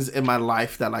things in my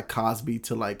life that like caused me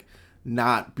to like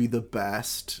not be the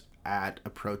best at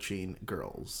approaching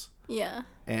girls. Yeah.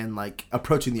 And like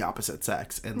approaching the opposite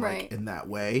sex and like in that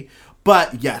way.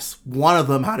 But yes, one of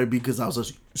them had to be because I was a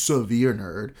severe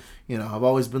nerd. You know, I've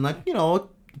always been like, you know, a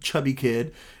chubby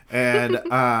kid and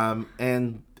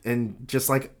and just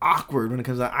like awkward when it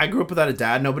comes to I grew up without a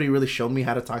dad. Nobody really showed me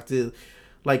how to talk to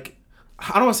like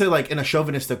I don't want to say like in a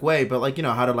chauvinistic way, but like, you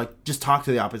know, how to like just talk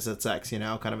to the opposite sex, you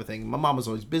know, kind of a thing. My mom was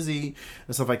always busy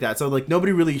and stuff like that. So like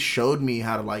nobody really showed me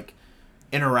how to like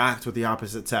interact with the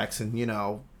opposite sex and, you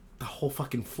know, the whole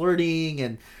fucking flirting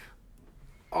and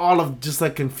all of just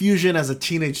like confusion as a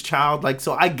teenage child. Like,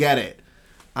 so I get it,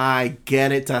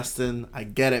 Dustin. I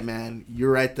get it, man.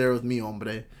 You're right there with me,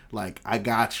 hombre. Like, I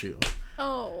got you.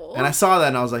 Oh. And I saw that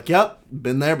and I was like, yep,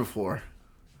 been there before.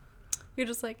 You're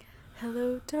just like,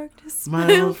 hello, darkness,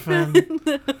 my old friend.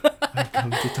 I come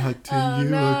to talk to you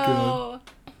again.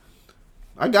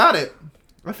 I got it.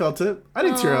 I felt it. I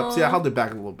didn't tear up. See, I held it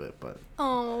back a little bit, but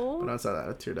outside that,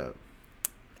 I teared up.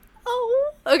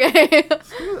 Oh, okay.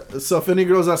 So if any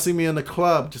girls that see me in the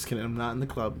club, just kidding, I'm not in the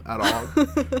club at all.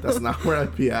 That's not where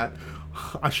I'd be at.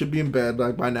 I should be in bed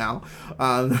like by now.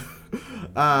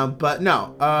 But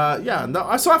no, yeah,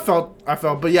 no. So I felt,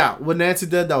 but yeah, what Nancy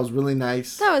did, that was really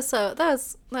nice. That was a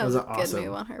awesome. good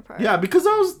move on her part. Yeah, because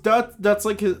that's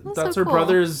like that's her cool.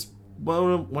 brother's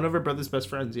one of her brother's best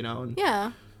friends, you know. And,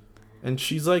 yeah. And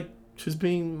she's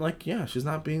being like, yeah, she's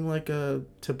not being like a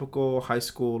typical high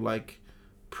school like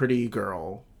pretty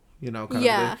girl, you know, kind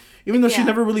of thing. Even though she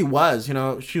never really was, you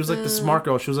know, she was like the smart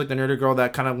girl. She was like the nerdy girl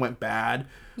that kind of went bad.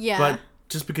 Yeah. But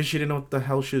just because she didn't know what the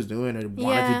hell she was doing and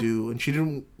wanted to do, and she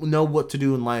didn't know what to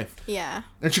do in life. Yeah.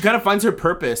 And she kind of finds her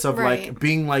purpose of like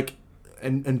being like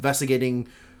investigating,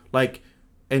 like,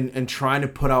 and trying to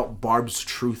put out Barb's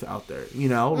truth out there, you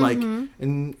know, like,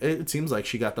 and it seems like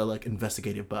she got the like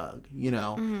investigative bug, you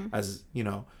know, as you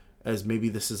know, as maybe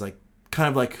this is like kind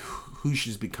of like who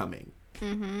she's becoming,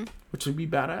 which would be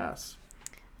badass.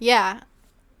 Yeah,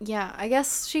 I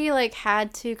guess she like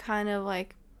had to kind of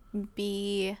like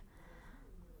be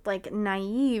like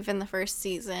naive in the first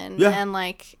season, and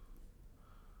like,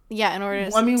 in order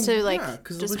to like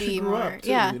just be more,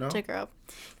 too, you know? To grow up,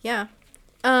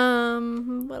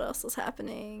 what else was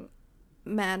happening?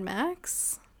 Mad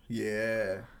Max.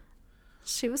 Yeah.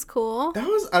 She was cool. That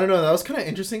was, I don't know, that was kind of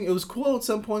interesting. It was cool at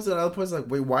some points, and at other points, like,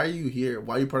 wait, why are you here?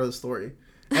 Why are you part of the story?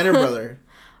 And her brother.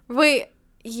 Wait,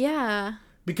 yeah.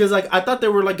 Because, like, I thought they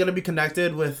were, like, going to be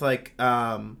connected with, like,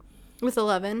 with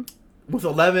Eleven. With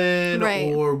Eleven,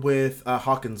 right. Or with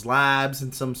Hawkins Labs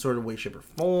in some sort of way, shape, or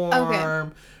form.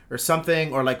 Okay. Or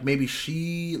something. Or, like, maybe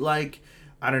she, like,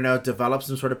 I don't know, developed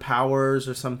some sort of powers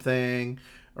or something.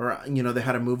 Or, you know, they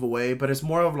had to move away. But it's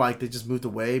more of, like, they just moved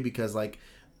away because, like,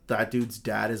 that dude's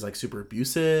dad is, like, super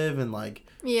abusive and, like,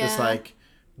 just, like,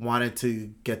 wanted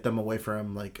to get them away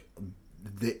from, like,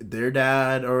 their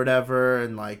dad or whatever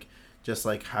and, like, just,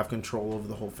 like, have control over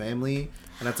the whole family.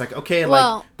 And it's like, okay,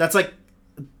 like, that's, like,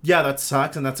 yeah, that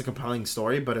sucks and that's a compelling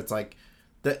story, but it's, like,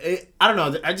 I don't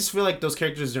know. I just feel like those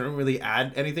characters don't really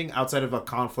add anything outside of a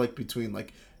conflict between,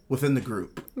 like, within the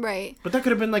group. Right. But that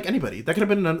could have been, like, anybody. That could have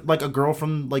been, like, a girl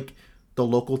from, like, the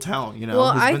local town, you know?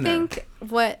 Well,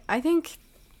 I think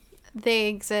they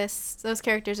exist, those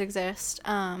characters exist,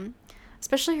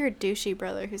 especially her douchey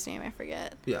brother whose name I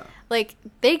forget. Yeah. Like,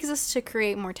 they exist to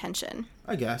create more tension.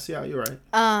 I guess, yeah, you're right.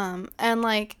 And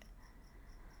like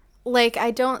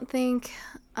I don't think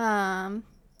that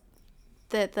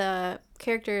the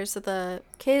characters, so the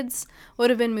kids would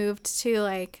have been moved to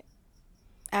like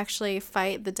actually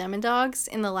fight the Demodogs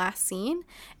in the last scene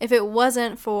if it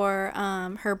wasn't for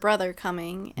her brother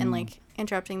coming and like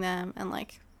interrupting them and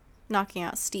like knocking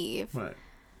out Steve. Right.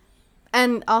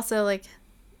 And also like,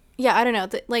 yeah, I don't know,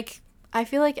 like I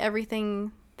feel like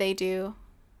everything they do,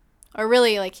 or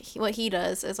really like what he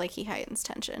does is like he heightens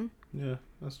tension. Yeah,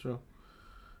 that's true.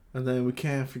 And then we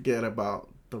can't forget about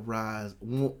the rise.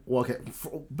 Well, okay,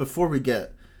 before we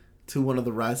get to one of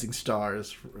the rising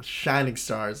stars, shining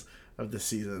stars of the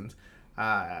season,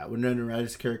 Winona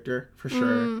Ryder's character for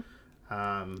sure.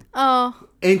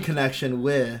 In connection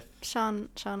with Sean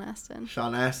Astin.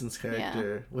 Sean Astin's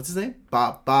character. Yeah. What's his name?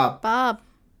 Bob.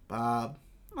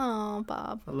 Oh,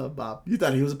 Bob. I love Bob. You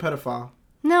thought he was a pedophile.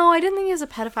 No, I didn't think he was a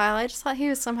pedophile. I just thought he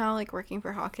was somehow like working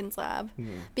for Hawkins' lab.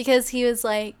 Because he was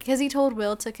like, because he told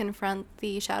Will to confront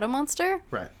the shadow monster.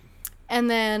 Right. And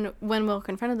then when Will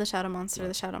confronted the shadow monster,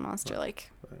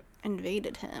 like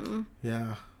invaded him.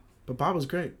 Yeah. But Bob was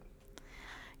great.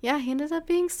 Yeah, he ended up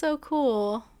being so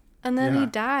cool. And then he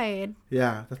died.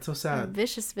 Yeah, that's so sad. A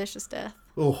vicious death.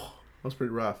 Oh, that was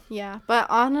pretty rough. Yeah, but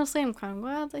honestly, I'm kind of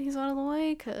glad that he's out of the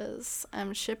way because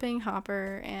I'm shipping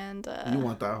Hopper and... you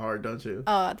want that hard, don't you?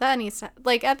 Oh, that needs to...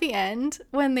 Like, at the end,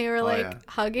 when they were,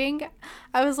 hugging,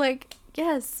 I was like,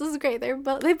 yes, this is great. They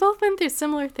both went through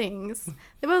similar things.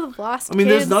 They both lost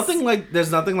kids.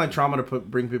 There's nothing like trauma to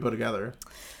bring people together.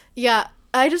 Yeah,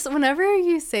 I just... Whenever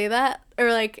you say that,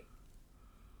 or, like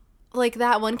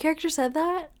that one character said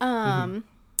that,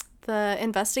 the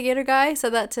investigator guy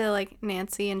said that to like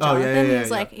Nancy and Jonathan.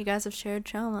 He's like, you guys have shared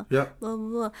trauma. Yeah. Blah, blah,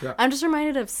 blah. Yeah. I'm just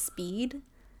reminded of Speed.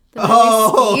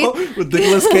 Speed. With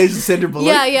Nicolas Cage and Sandra Bullock.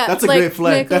 Yeah. That's a great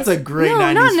flick. That's a great 90s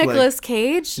flick. No, not Nicolas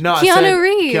Cage. No, Keanu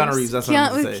Reeves. Keanu Reeves. That's what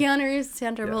I was with Keanu Reeves,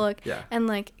 Sandra Bullock. Yeah. And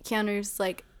like Keanu Reeves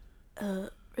like,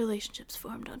 relationships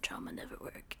formed on trauma never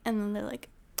work. And then they're like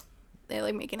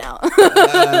making out. That's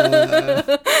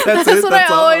what I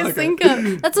always think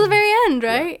of. That's the very end,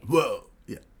 right? Yeah. Whoa.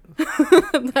 Yeah.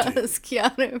 That was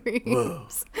Keanu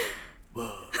Reeves.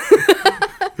 Whoa.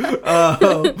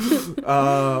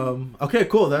 Okay,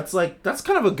 cool. That's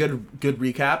kind of a good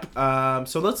recap.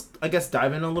 So let's, I guess,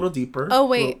 dive in a little deeper. Oh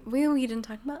wait, we didn't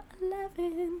talk about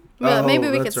 11. Well, maybe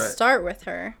we could start with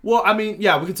her. Well, I mean,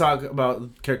 yeah, we could talk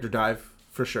about character dive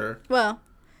for sure. Well,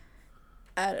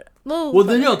 then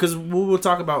because we'll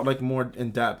talk about like more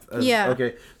in depth. Yeah.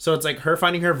 Okay, so it's like her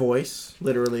finding her voice,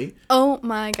 literally. Oh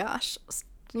my gosh.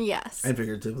 Yes. And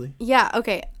figuratively. Yeah.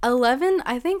 Okay. 11.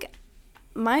 I think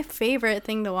my favorite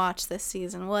thing to watch this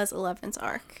season was 11's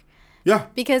arc. Yeah.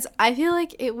 Because I feel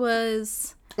like it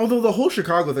was. Although the whole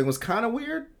Chicago thing was kind of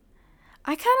weird.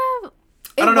 I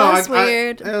don't know. It was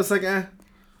weird. I was like, eh.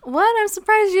 What? I'm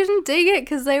surprised you didn't dig it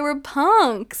because they were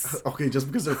punks. Okay, just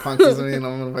because they're punks doesn't mean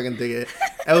I'm gonna fucking dig it.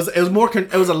 It was a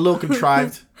little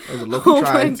contrived. Oh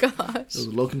my gosh. It was a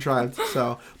little contrived.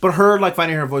 So, but her like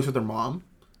finding her voice with her mom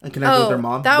and connecting with her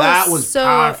mom, that was so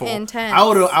powerful. Intense.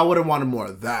 I would have wanted more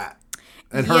of that.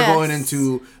 And her going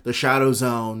into the shadow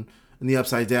zone and the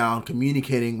upside down,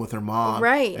 communicating with her mom,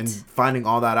 right, and finding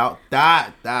all that out.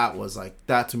 That was like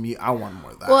that to me. I want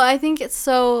more of that. Well, I think it's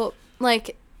so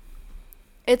like.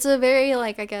 It's a very,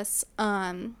 like, I guess,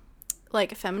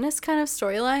 like, feminist kind of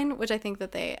storyline, which I think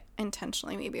that they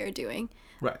intentionally maybe are doing.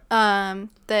 Right.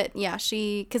 That, yeah,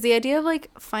 because the idea of,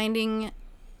 like, finding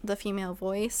the female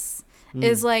voice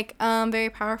is, like,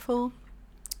 very powerful.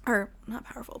 Or, not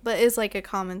powerful, but is, like, a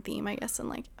common theme, I guess, in,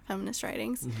 like, feminist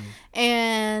writings. Mm-hmm.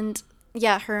 And,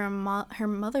 yeah, her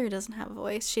mother doesn't have a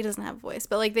voice. She doesn't have a voice.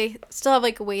 But, like, they still have,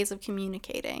 like, ways of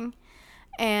communicating.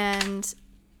 And...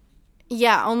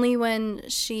 yeah, only when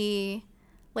she,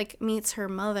 like, meets her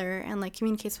mother and, like,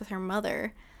 communicates with her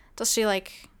mother does she,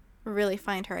 like, really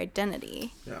find her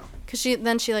identity. Yeah. Because she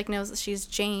like, knows that she's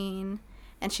Jane,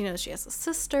 and she knows she has a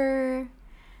sister,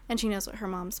 and she knows what her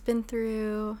mom's been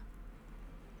through.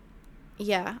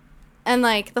 Yeah. And,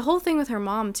 like, the whole thing with her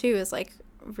mom, too, is, like,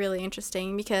 really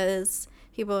interesting because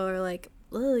people are like,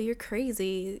 oh, you're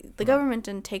crazy. The government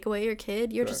didn't take away your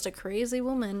kid. You're just a crazy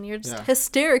woman. You're just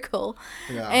hysterical.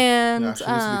 Yeah. And she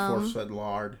needs to be force-fed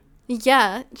lard.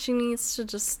 Yeah, she needs to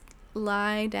just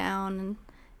lie down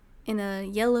in a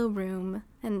yellow room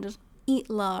and just eat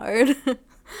lard.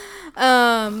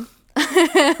 That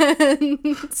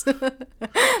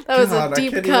was a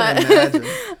deep cut.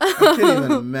 I can't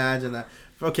even imagine that.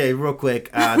 Okay, real quick.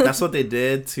 That's what they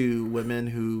did to women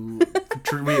who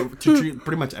treat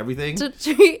pretty much everything. To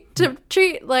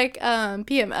treat like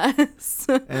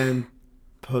PMS and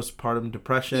postpartum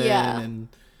depression and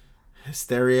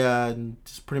hysteria and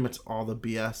just pretty much all the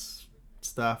BS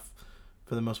stuff.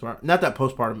 for the most part. Not that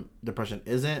postpartum depression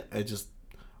isn't. It just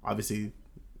obviously.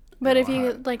 But if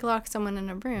you like lock someone in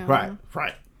a room, right,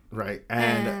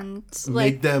 and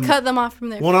like them cut them off from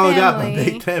their well, family. not only that,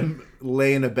 but make them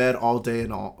lay in a bed all day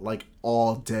and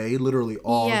all day, literally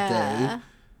all day,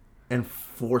 and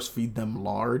force feed them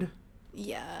lard.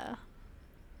 Yeah,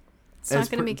 it's not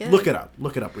gonna be good. Look it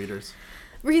up, readers.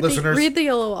 Read the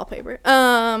yellow wallpaper.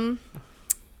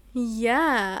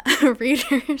 Yeah,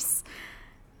 readers.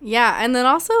 Yeah, and then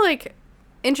also like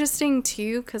interesting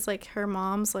too, because like her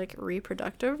mom's like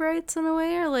reproductive rights in a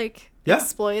way are like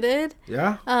exploited.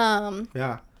 Yeah.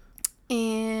 Yeah.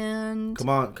 And come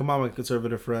on, my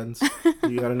conservative friends.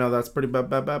 You gotta know that's pretty bad.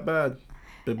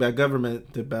 Big bad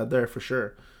government did bad there for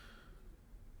sure.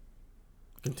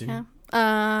 Continue.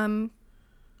 Yeah.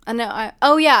 I know.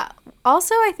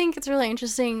 Also, I think it's really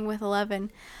interesting with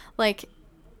 11, like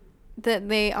that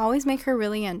they always make her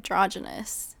really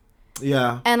androgynous.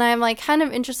 Yeah. And I'm like kind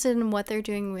of interested in what they're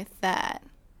doing with that.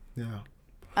 Yeah.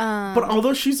 But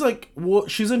although she's like,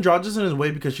 she's androgynous in a way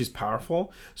because she's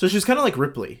powerful, so she's kind of like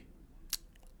Ripley.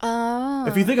 Oh.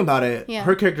 If you think about it,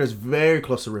 her character is very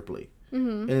close to Ripley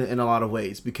in a lot of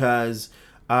ways because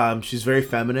she's very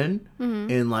feminine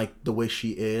in like the way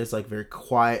she is, like very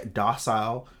quiet,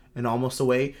 docile in almost a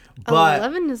way. But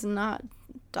 11 is not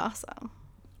docile.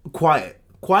 Quiet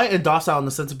and docile in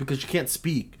the sense of because she can't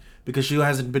speak. Because she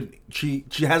hasn't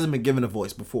been given a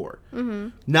voice before. Mm-hmm.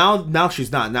 Now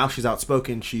she's not. Now she's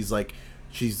outspoken. She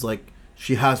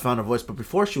has found a voice. But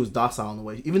before she was docile in the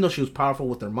way. Even though she was powerful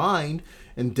with her mind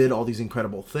and did all these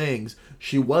incredible things,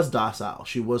 she was docile.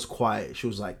 She was quiet. She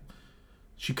was like,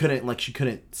 she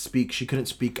couldn't speak. She couldn't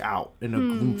speak out in a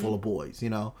room full of boys. You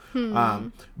know.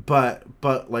 But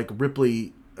like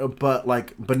Ripley. But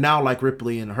now like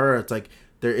Ripley and her, it's like.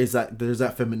 There's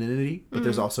that femininity, but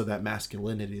there's also that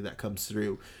masculinity that comes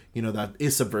through, you know, that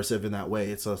is subversive in that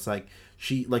way. So it's like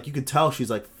she, like you could tell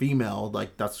she's like female,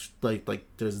 like that's like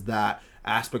there's that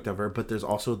aspect of her, but there's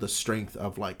also the strength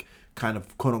of like kind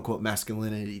of quote unquote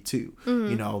masculinity too,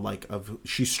 you know, like of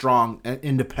she's strong and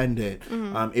independent,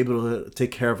 able to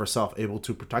take care of herself, able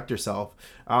to protect herself,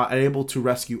 and able to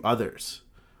rescue others,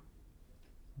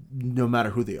 no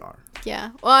matter who they are. Yeah.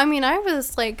 Well, I mean, I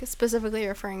was like specifically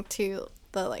referring to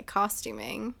the like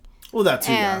costuming. Well, that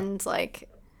too. And like,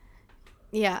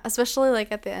 yeah, especially like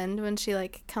at the end when she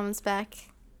like comes back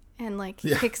and like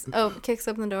kicks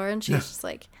open the door and she's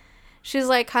she's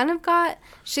like kind of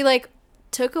she like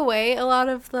took away a lot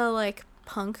of the like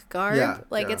punk garb.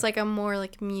 It's like a more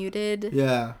like muted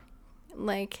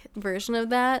like version of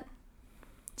that.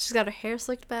 She's got her hair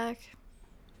slicked back.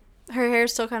 Her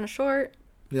hair's still kind of short.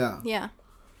 Yeah.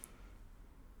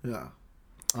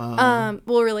 Well,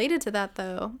 related to that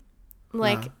though,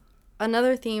 like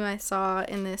another theme I saw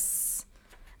in this,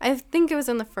 I think it was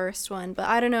in the first one, but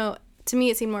I don't know. To me,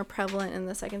 it seemed more prevalent in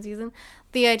the second season.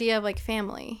 The idea of like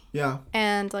family. Yeah.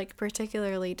 And like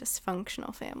particularly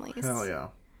dysfunctional families. Hell yeah.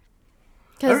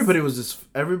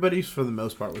 Everybody for the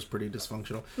most part was pretty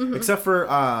dysfunctional, except for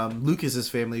Lucas's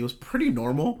family was pretty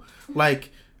normal.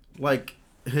 Like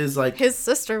his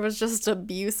sister was just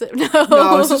abusive.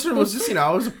 No, his sister was just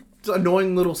was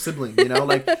annoying little sibling, you know,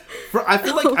 like I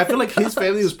feel like his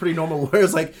family was pretty normal,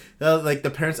 whereas like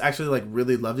the parents actually like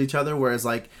really loved each other, whereas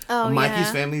like Mikey's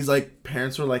family's like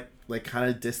parents were like kind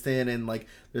of distant and like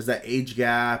there's that age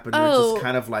gap and they're just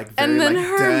kind of like very, and then like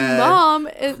her dead, mom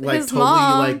like totally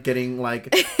like getting like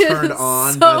turned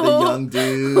on by the young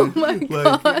dude. Oh my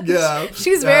god! Yeah,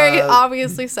 she's very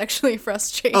obviously sexually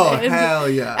frustrated. Oh hell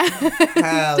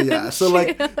yeah! So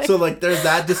like there's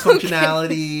that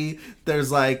dysfunctionality. There's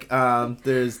like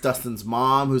there's Dustin's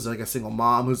mom who's like a single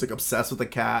mom who's like obsessed with a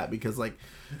cat because like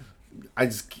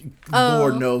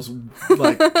Lord knows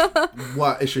like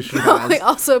what issue she has.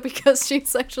 Also because she's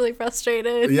sexually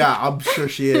frustrated. Yeah, I'm sure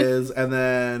she is. And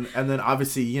then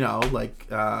obviously, you know, like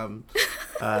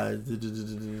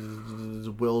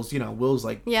Will's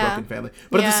like broken family.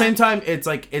 But at the same time, it's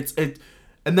like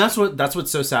and that's what's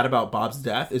so sad about Bob's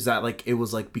death is that like it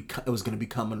was like it was going to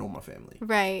become a normal family.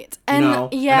 Right. And and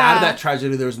out of that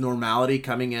tragedy there was normality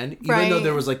coming in. Even though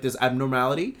there was like this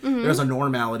abnormality, there was a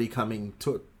normality coming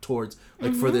towards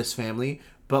like for this family,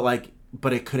 but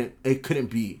it couldn't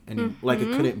be and it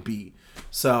couldn't be.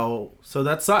 So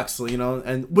that sucks, you know,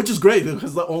 and which is great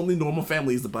because the only normal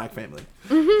family is the black family.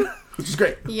 Which is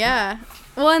great. Yeah.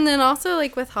 Well, and then also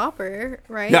like with Hopper,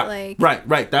 right? Yeah. Like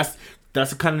right.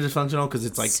 That's kind of dysfunctional because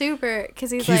it's like super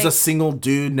because he's a single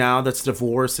dude now that's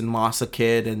divorced and lost a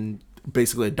kid and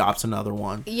basically adopts another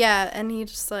one. Yeah, and he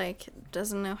just like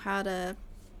doesn't know how to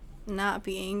not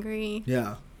be angry.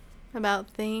 Yeah. About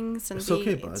things and it's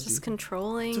okay, bud. It's just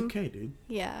controlling. It's okay, dude.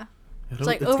 Yeah. It's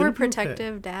like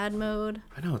overprotective dad mode.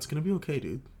 I know, it's gonna be okay,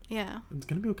 dude. Yeah. It's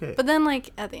gonna be okay. But then,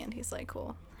 like, at the end, he's like,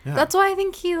 cool. Yeah. That's why I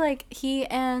think he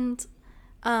and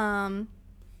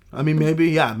I mean,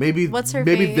 maybe what's her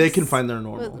maybe face? they can find their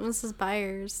normal. Mrs.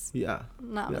 Byers. Yeah.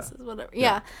 Not Yeah. Mrs. whatever. Yeah.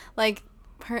 Yeah. Like,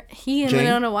 he and Jane?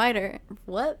 Winona Ryder.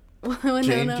 What? Winona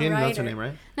Jane, Ryder. that's her name,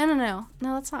 right? No, no,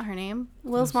 that's not her name.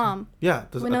 Will's mom. Yeah.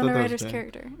 Winona Ryder's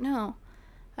character. No.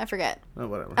 I forget. Oh,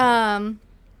 whatever.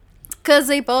 Because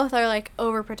they both are, like,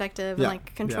 overprotective and, Yeah.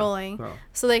 like, controlling. Yeah. Oh.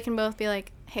 So they can both be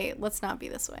like, hey, let's not be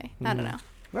this way. I don't know.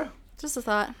 Yeah. Just a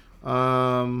thought.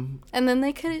 Um. And then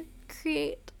they could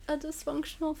create a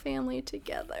dysfunctional family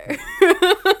together.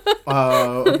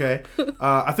 Okay.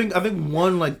 I think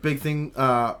one like big thing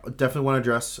definitely want to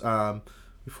address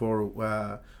before we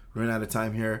run out of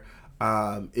time here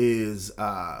is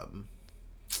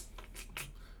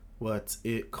what's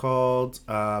it called,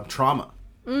 trauma.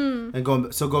 And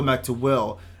going back to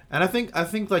Will, and I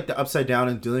think like the upside down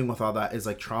in dealing with all that is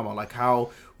like trauma, like how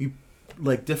we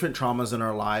like different traumas in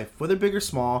our life, whether big or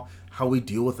small, how we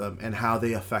deal with them and how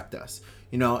they affect us,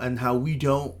 you know, and how we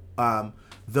don't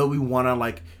though we want to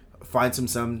like find some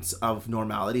sense of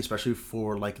normality, especially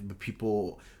for like the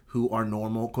people who are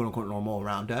normal, quote unquote normal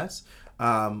around us,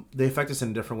 they affect us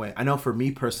in a different way. I know for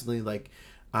me personally, like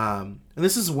and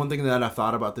this is one thing that I've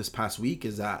thought about this past week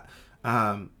is that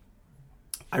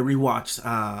I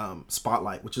rewatched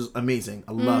Spotlight, which is amazing.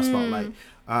 I love Spotlight.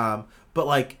 But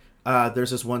like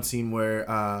there's this one scene where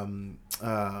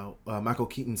Michael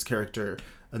Keaton's character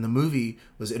in the movie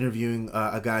was interviewing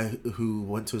a guy who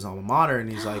went to his alma mater, and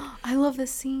he's like, I love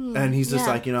this scene. and he's just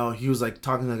like, you know, he was like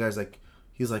talking to the guys like,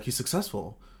 he's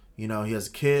successful. You know, he has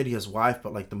a kid, he has a wife,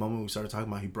 but like the moment we started talking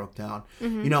about it, he broke down.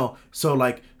 You know, so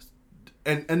like,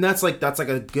 and that's a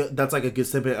good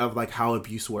snippet of like how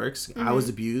abuse works. I was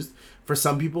abused. For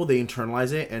some people, they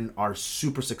internalize it and are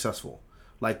super successful.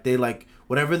 Like they like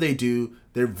whatever they do,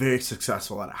 they're very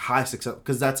successful at a high success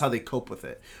because that's how they cope with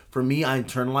it. For me, I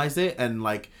internalized it and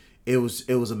like it was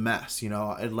a mess. You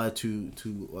know, it led to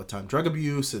a time drug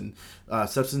abuse and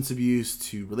substance abuse,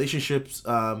 to relationships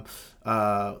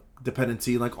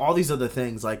dependency, like all these other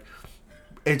things. Like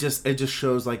it just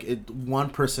shows like one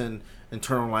person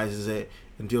internalizes it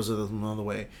and deals with it another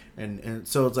way, and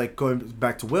so it's like going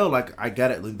back to Will, like I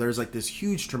get it, like, there's like this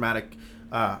huge traumatic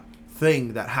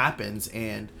thing that happens,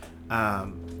 and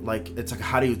like it's like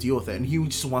how do you deal with it, and he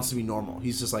just wants to be normal.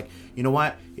 He's just like, you know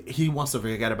what, he wants to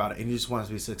forget about it and he just wants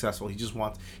to be successful. He doesn't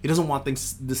want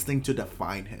this thing to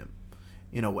define him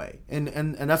in a way, and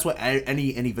that's what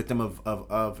any victim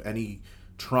of any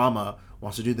trauma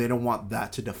wants to do. They don't want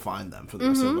that to define them for the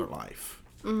rest of their life.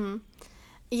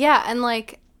 Yeah, and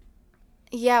like,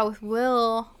 yeah, with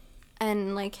Will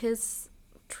and like his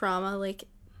trauma, like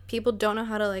people don't know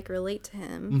how to like relate to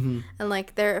him, and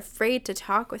like they're afraid to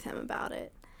talk with him about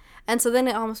it, and so then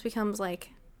it almost becomes like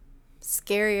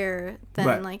scarier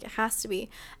than like it has to be.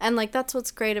 And like that's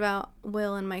what's great about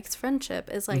Will and Mike's friendship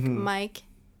is like Mike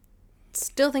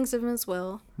still thinks of him as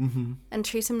Will and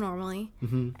treats him normally,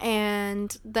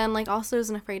 and then like also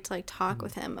isn't afraid to like talk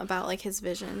with him about like his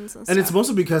visions and stuff. And it's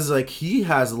mostly because like he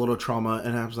has a little trauma,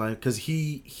 and I was like, because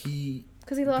he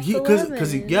lost 11.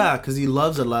 Because he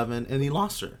loves 11 and he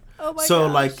lost her. Oh my so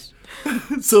gosh.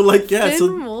 so like yeah, Finn so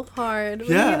Wolfhard.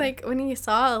 Yeah. When he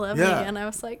saw 11 Yeah. again, I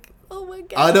was like, oh my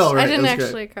gosh. I know, right? I didn't It was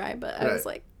actually cry, but I Right. was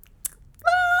like,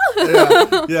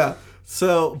 yeah.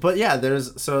 So, but yeah,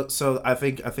 there's so I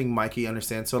think Mikey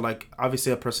understands. So like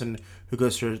obviously a person who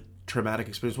goes through a traumatic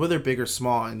experience, whether big or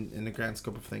small in the grand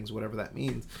scope of things, whatever that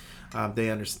means, they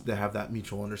have that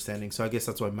mutual understanding. So I guess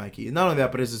that's why Mikey, and not only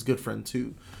that, but is his good friend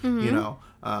too, you know,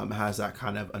 has that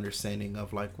kind of understanding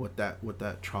of like what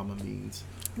that trauma means.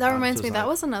 that reminds me, so that like-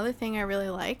 was another thing I really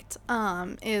liked,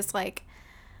 is like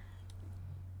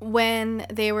when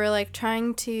they were like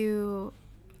trying to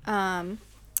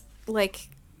like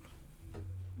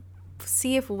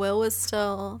see if Will was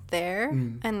still there,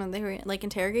 and when they were like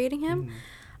interrogating him,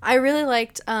 I really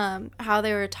liked how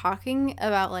they were talking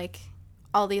about like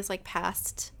all these like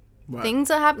past things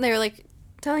that happened. They were like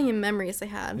telling him memories they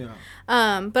had.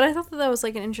 But I thought that was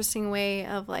like an interesting way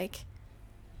of like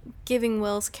giving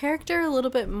Will's character a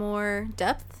little bit more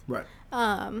depth. Right.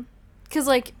 Because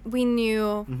like we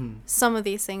knew some of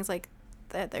these things, like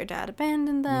that their dad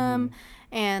abandoned them,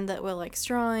 and that Will likes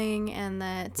drawing, and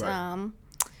that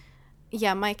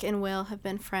Mike and Will have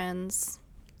been friends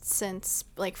since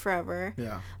like forever.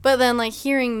 Yeah. But then like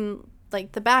hearing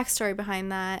like the backstory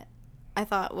behind that, I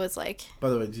thought was like. By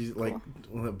the way, do you, like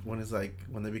when it's like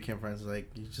when they became friends, like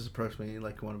you just approached me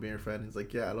like want to be your friend. He's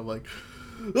like, yeah, and I'm like,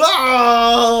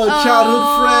 oh,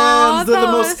 childhood friends. They're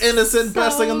the most innocent,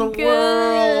 best thing in the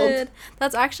world.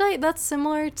 That's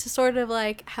similar to sort of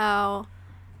like how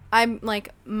I'm like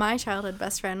my childhood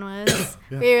best friend was.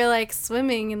 Yeah. We were like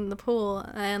swimming in the pool,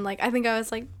 and like I think I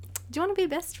was like, do you want to be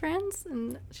best friends?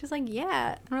 And she's like,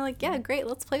 yeah. And we're like, yeah, great.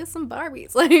 Let's play with some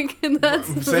Barbies. Like, and that's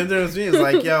same thing as me. It's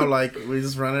like, yo, like we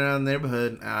just running around the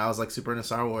neighborhood, and I was like super into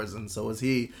Star Wars, and so was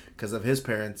he because of his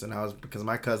parents, and I was because of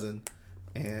my cousin,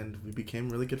 and we became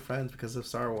really good friends because of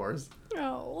Star Wars.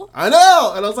 Oh. I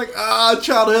know, and I was like,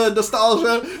 childhood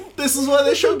nostalgia. This is why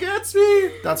this show gets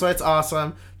me. That's why it's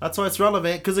awesome. That's why it's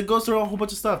relevant because it goes through a whole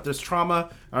bunch of stuff. There's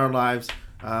trauma in our lives.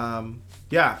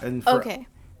 Yeah, and Okay.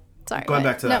 Sorry. Going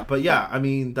back to that. No. But yeah, I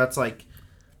mean, that's like,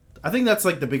 I think that's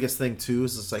like the biggest thing too,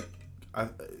 is it's like,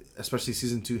 especially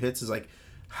season 2 hits, is like,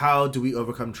 how do we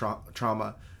overcome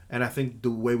trauma? And I think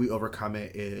the way we overcome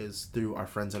it is through our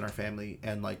friends and our family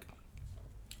and like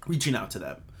reaching out to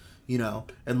them, you know,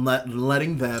 and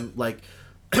letting them like,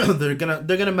 they're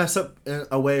gonna mess up in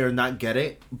a way or not get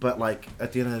it. But like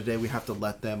at the end of the day, we have to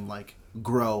let them like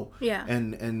grow. Yeah.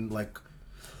 And like,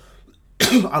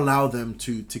 allow them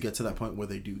to get to that point where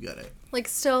they do get it. Like,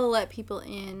 still let people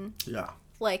in. Yeah.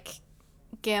 Like,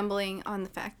 gambling on the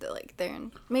fact that, like, they're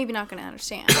maybe not going to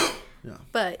understand. Yeah.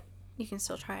 But you can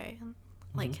still try and,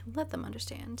 like, let them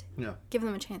understand. Yeah. Give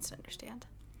them a chance to understand.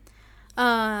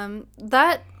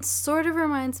 That sort of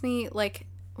reminds me, like,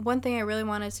 one thing I really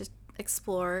wanted to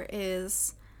explore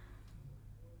is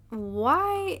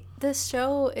why this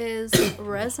show is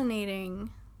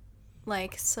resonating,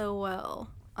 like, so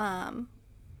well.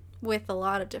 With a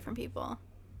lot of different people.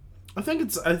 I think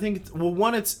it's well,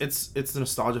 one, it's the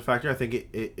nostalgia factor. I think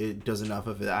it does enough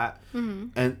of that.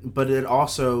 But it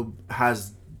also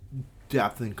has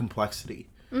depth and complexity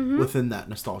within that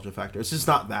nostalgia factor. It's just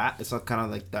not that. It's not kind of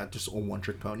like that just a one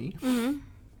trick pony.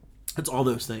 It's all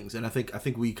those things. And I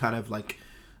think we kind of like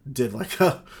did like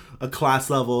a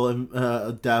class level and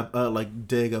like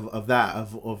dig of that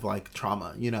of like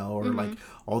trauma, you know, or like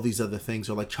all these other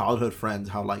things, or like childhood friends,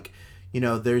 how like, you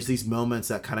know, there's these moments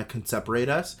that kind of can separate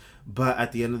us, but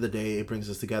at the end of the day it brings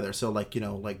us together. So like, you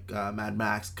know, like Mad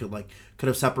Max could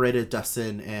have separated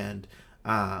Dustin and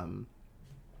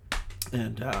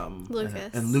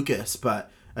Lucas,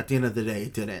 but at the end of the day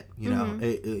it didn't, you know.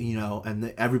 You know,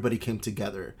 and everybody came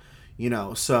together, you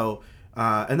know. So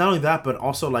and not only that, but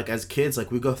also like as kids,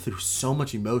 like we go through so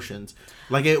much emotions.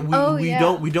 Like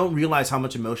we don't realize how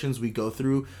much emotions we go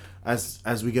through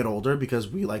as we get older, because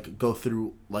we like go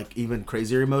through like even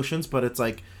crazier emotions. But it's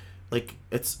like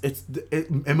it's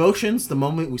emotions, the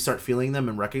moment we start feeling them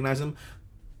and recognize them,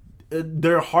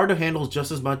 they're hard to handle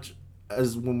just as much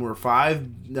as when we're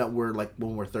 5 that we're like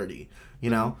when we're 30, you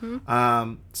know.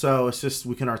 So it's just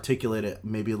we can articulate it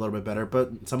maybe a little bit better,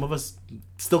 but some of us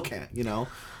still can't, you know.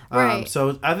 Right.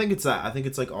 So I think it's that. I think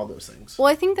it's like all those things. Well,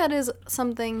 I think that is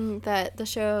something that the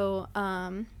show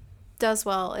does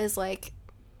well, is like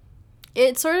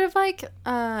it sort of like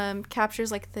captures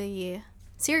like the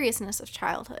seriousness of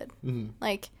childhood.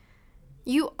 Like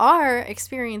you are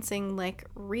experiencing like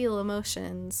real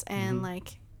emotions and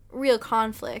like real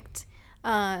conflict.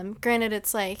 Granted,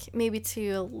 it's like maybe to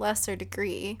a lesser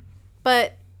degree,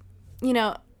 but you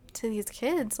know, to these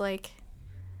kids, like,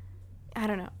 I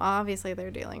don't know, obviously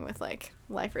they're dealing with like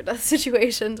life or death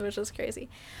situations, which is crazy.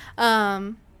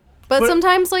 But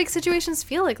sometimes like situations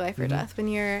feel like life or death when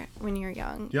you're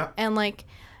young. Yeah. And like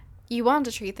you want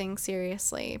to treat things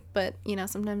seriously, but you know,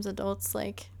 sometimes adults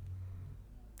like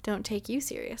don't take you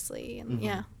seriously, and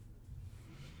yeah.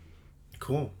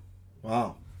 Cool.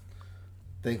 Wow.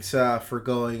 Thanks for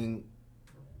going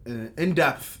an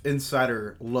in-depth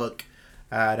insider look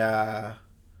at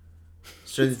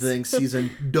Stranger Things season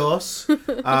 2.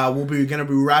 We're gonna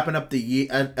be wrapping up the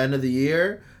end of the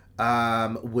year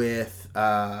with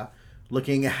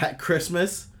looking at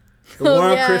Christmas, the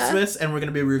War on Christmas, and we're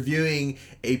gonna be reviewing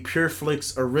a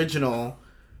PureFlix original,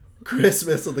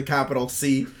 Christmas with a capital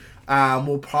C.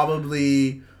 We'll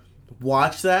probably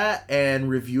watch that and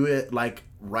review it like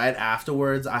right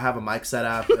afterwards. I have a mic set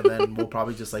up, and then we'll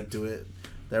probably just like do it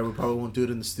there. We probably won't do it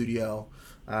in the studio,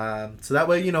 so that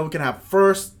way, you know, we can have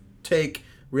first take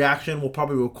reaction. We'll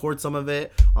probably record some of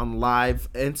it on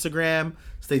live Instagram.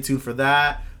 Stay tuned for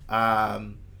that.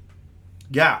 And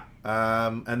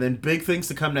then big things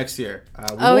to come next year.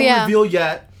 We won't reveal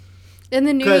yet in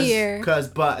the new year,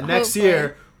 but next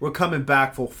year we're coming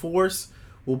back full force.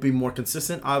 We'll be more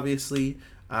consistent, obviously,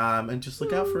 and just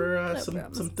look out for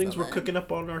some things we're cooking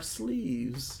up on our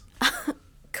sleeves.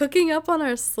 cooking up on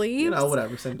our sleeves? You know,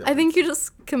 whatever. Same difference. I think you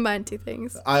just combine two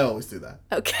things. I always do that.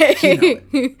 Okay.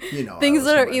 You know Things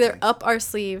that are either things. up our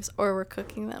sleeves or we're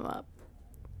cooking them up.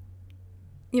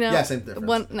 You know? Yeah, same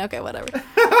difference. Okay, whatever.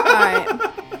 All right.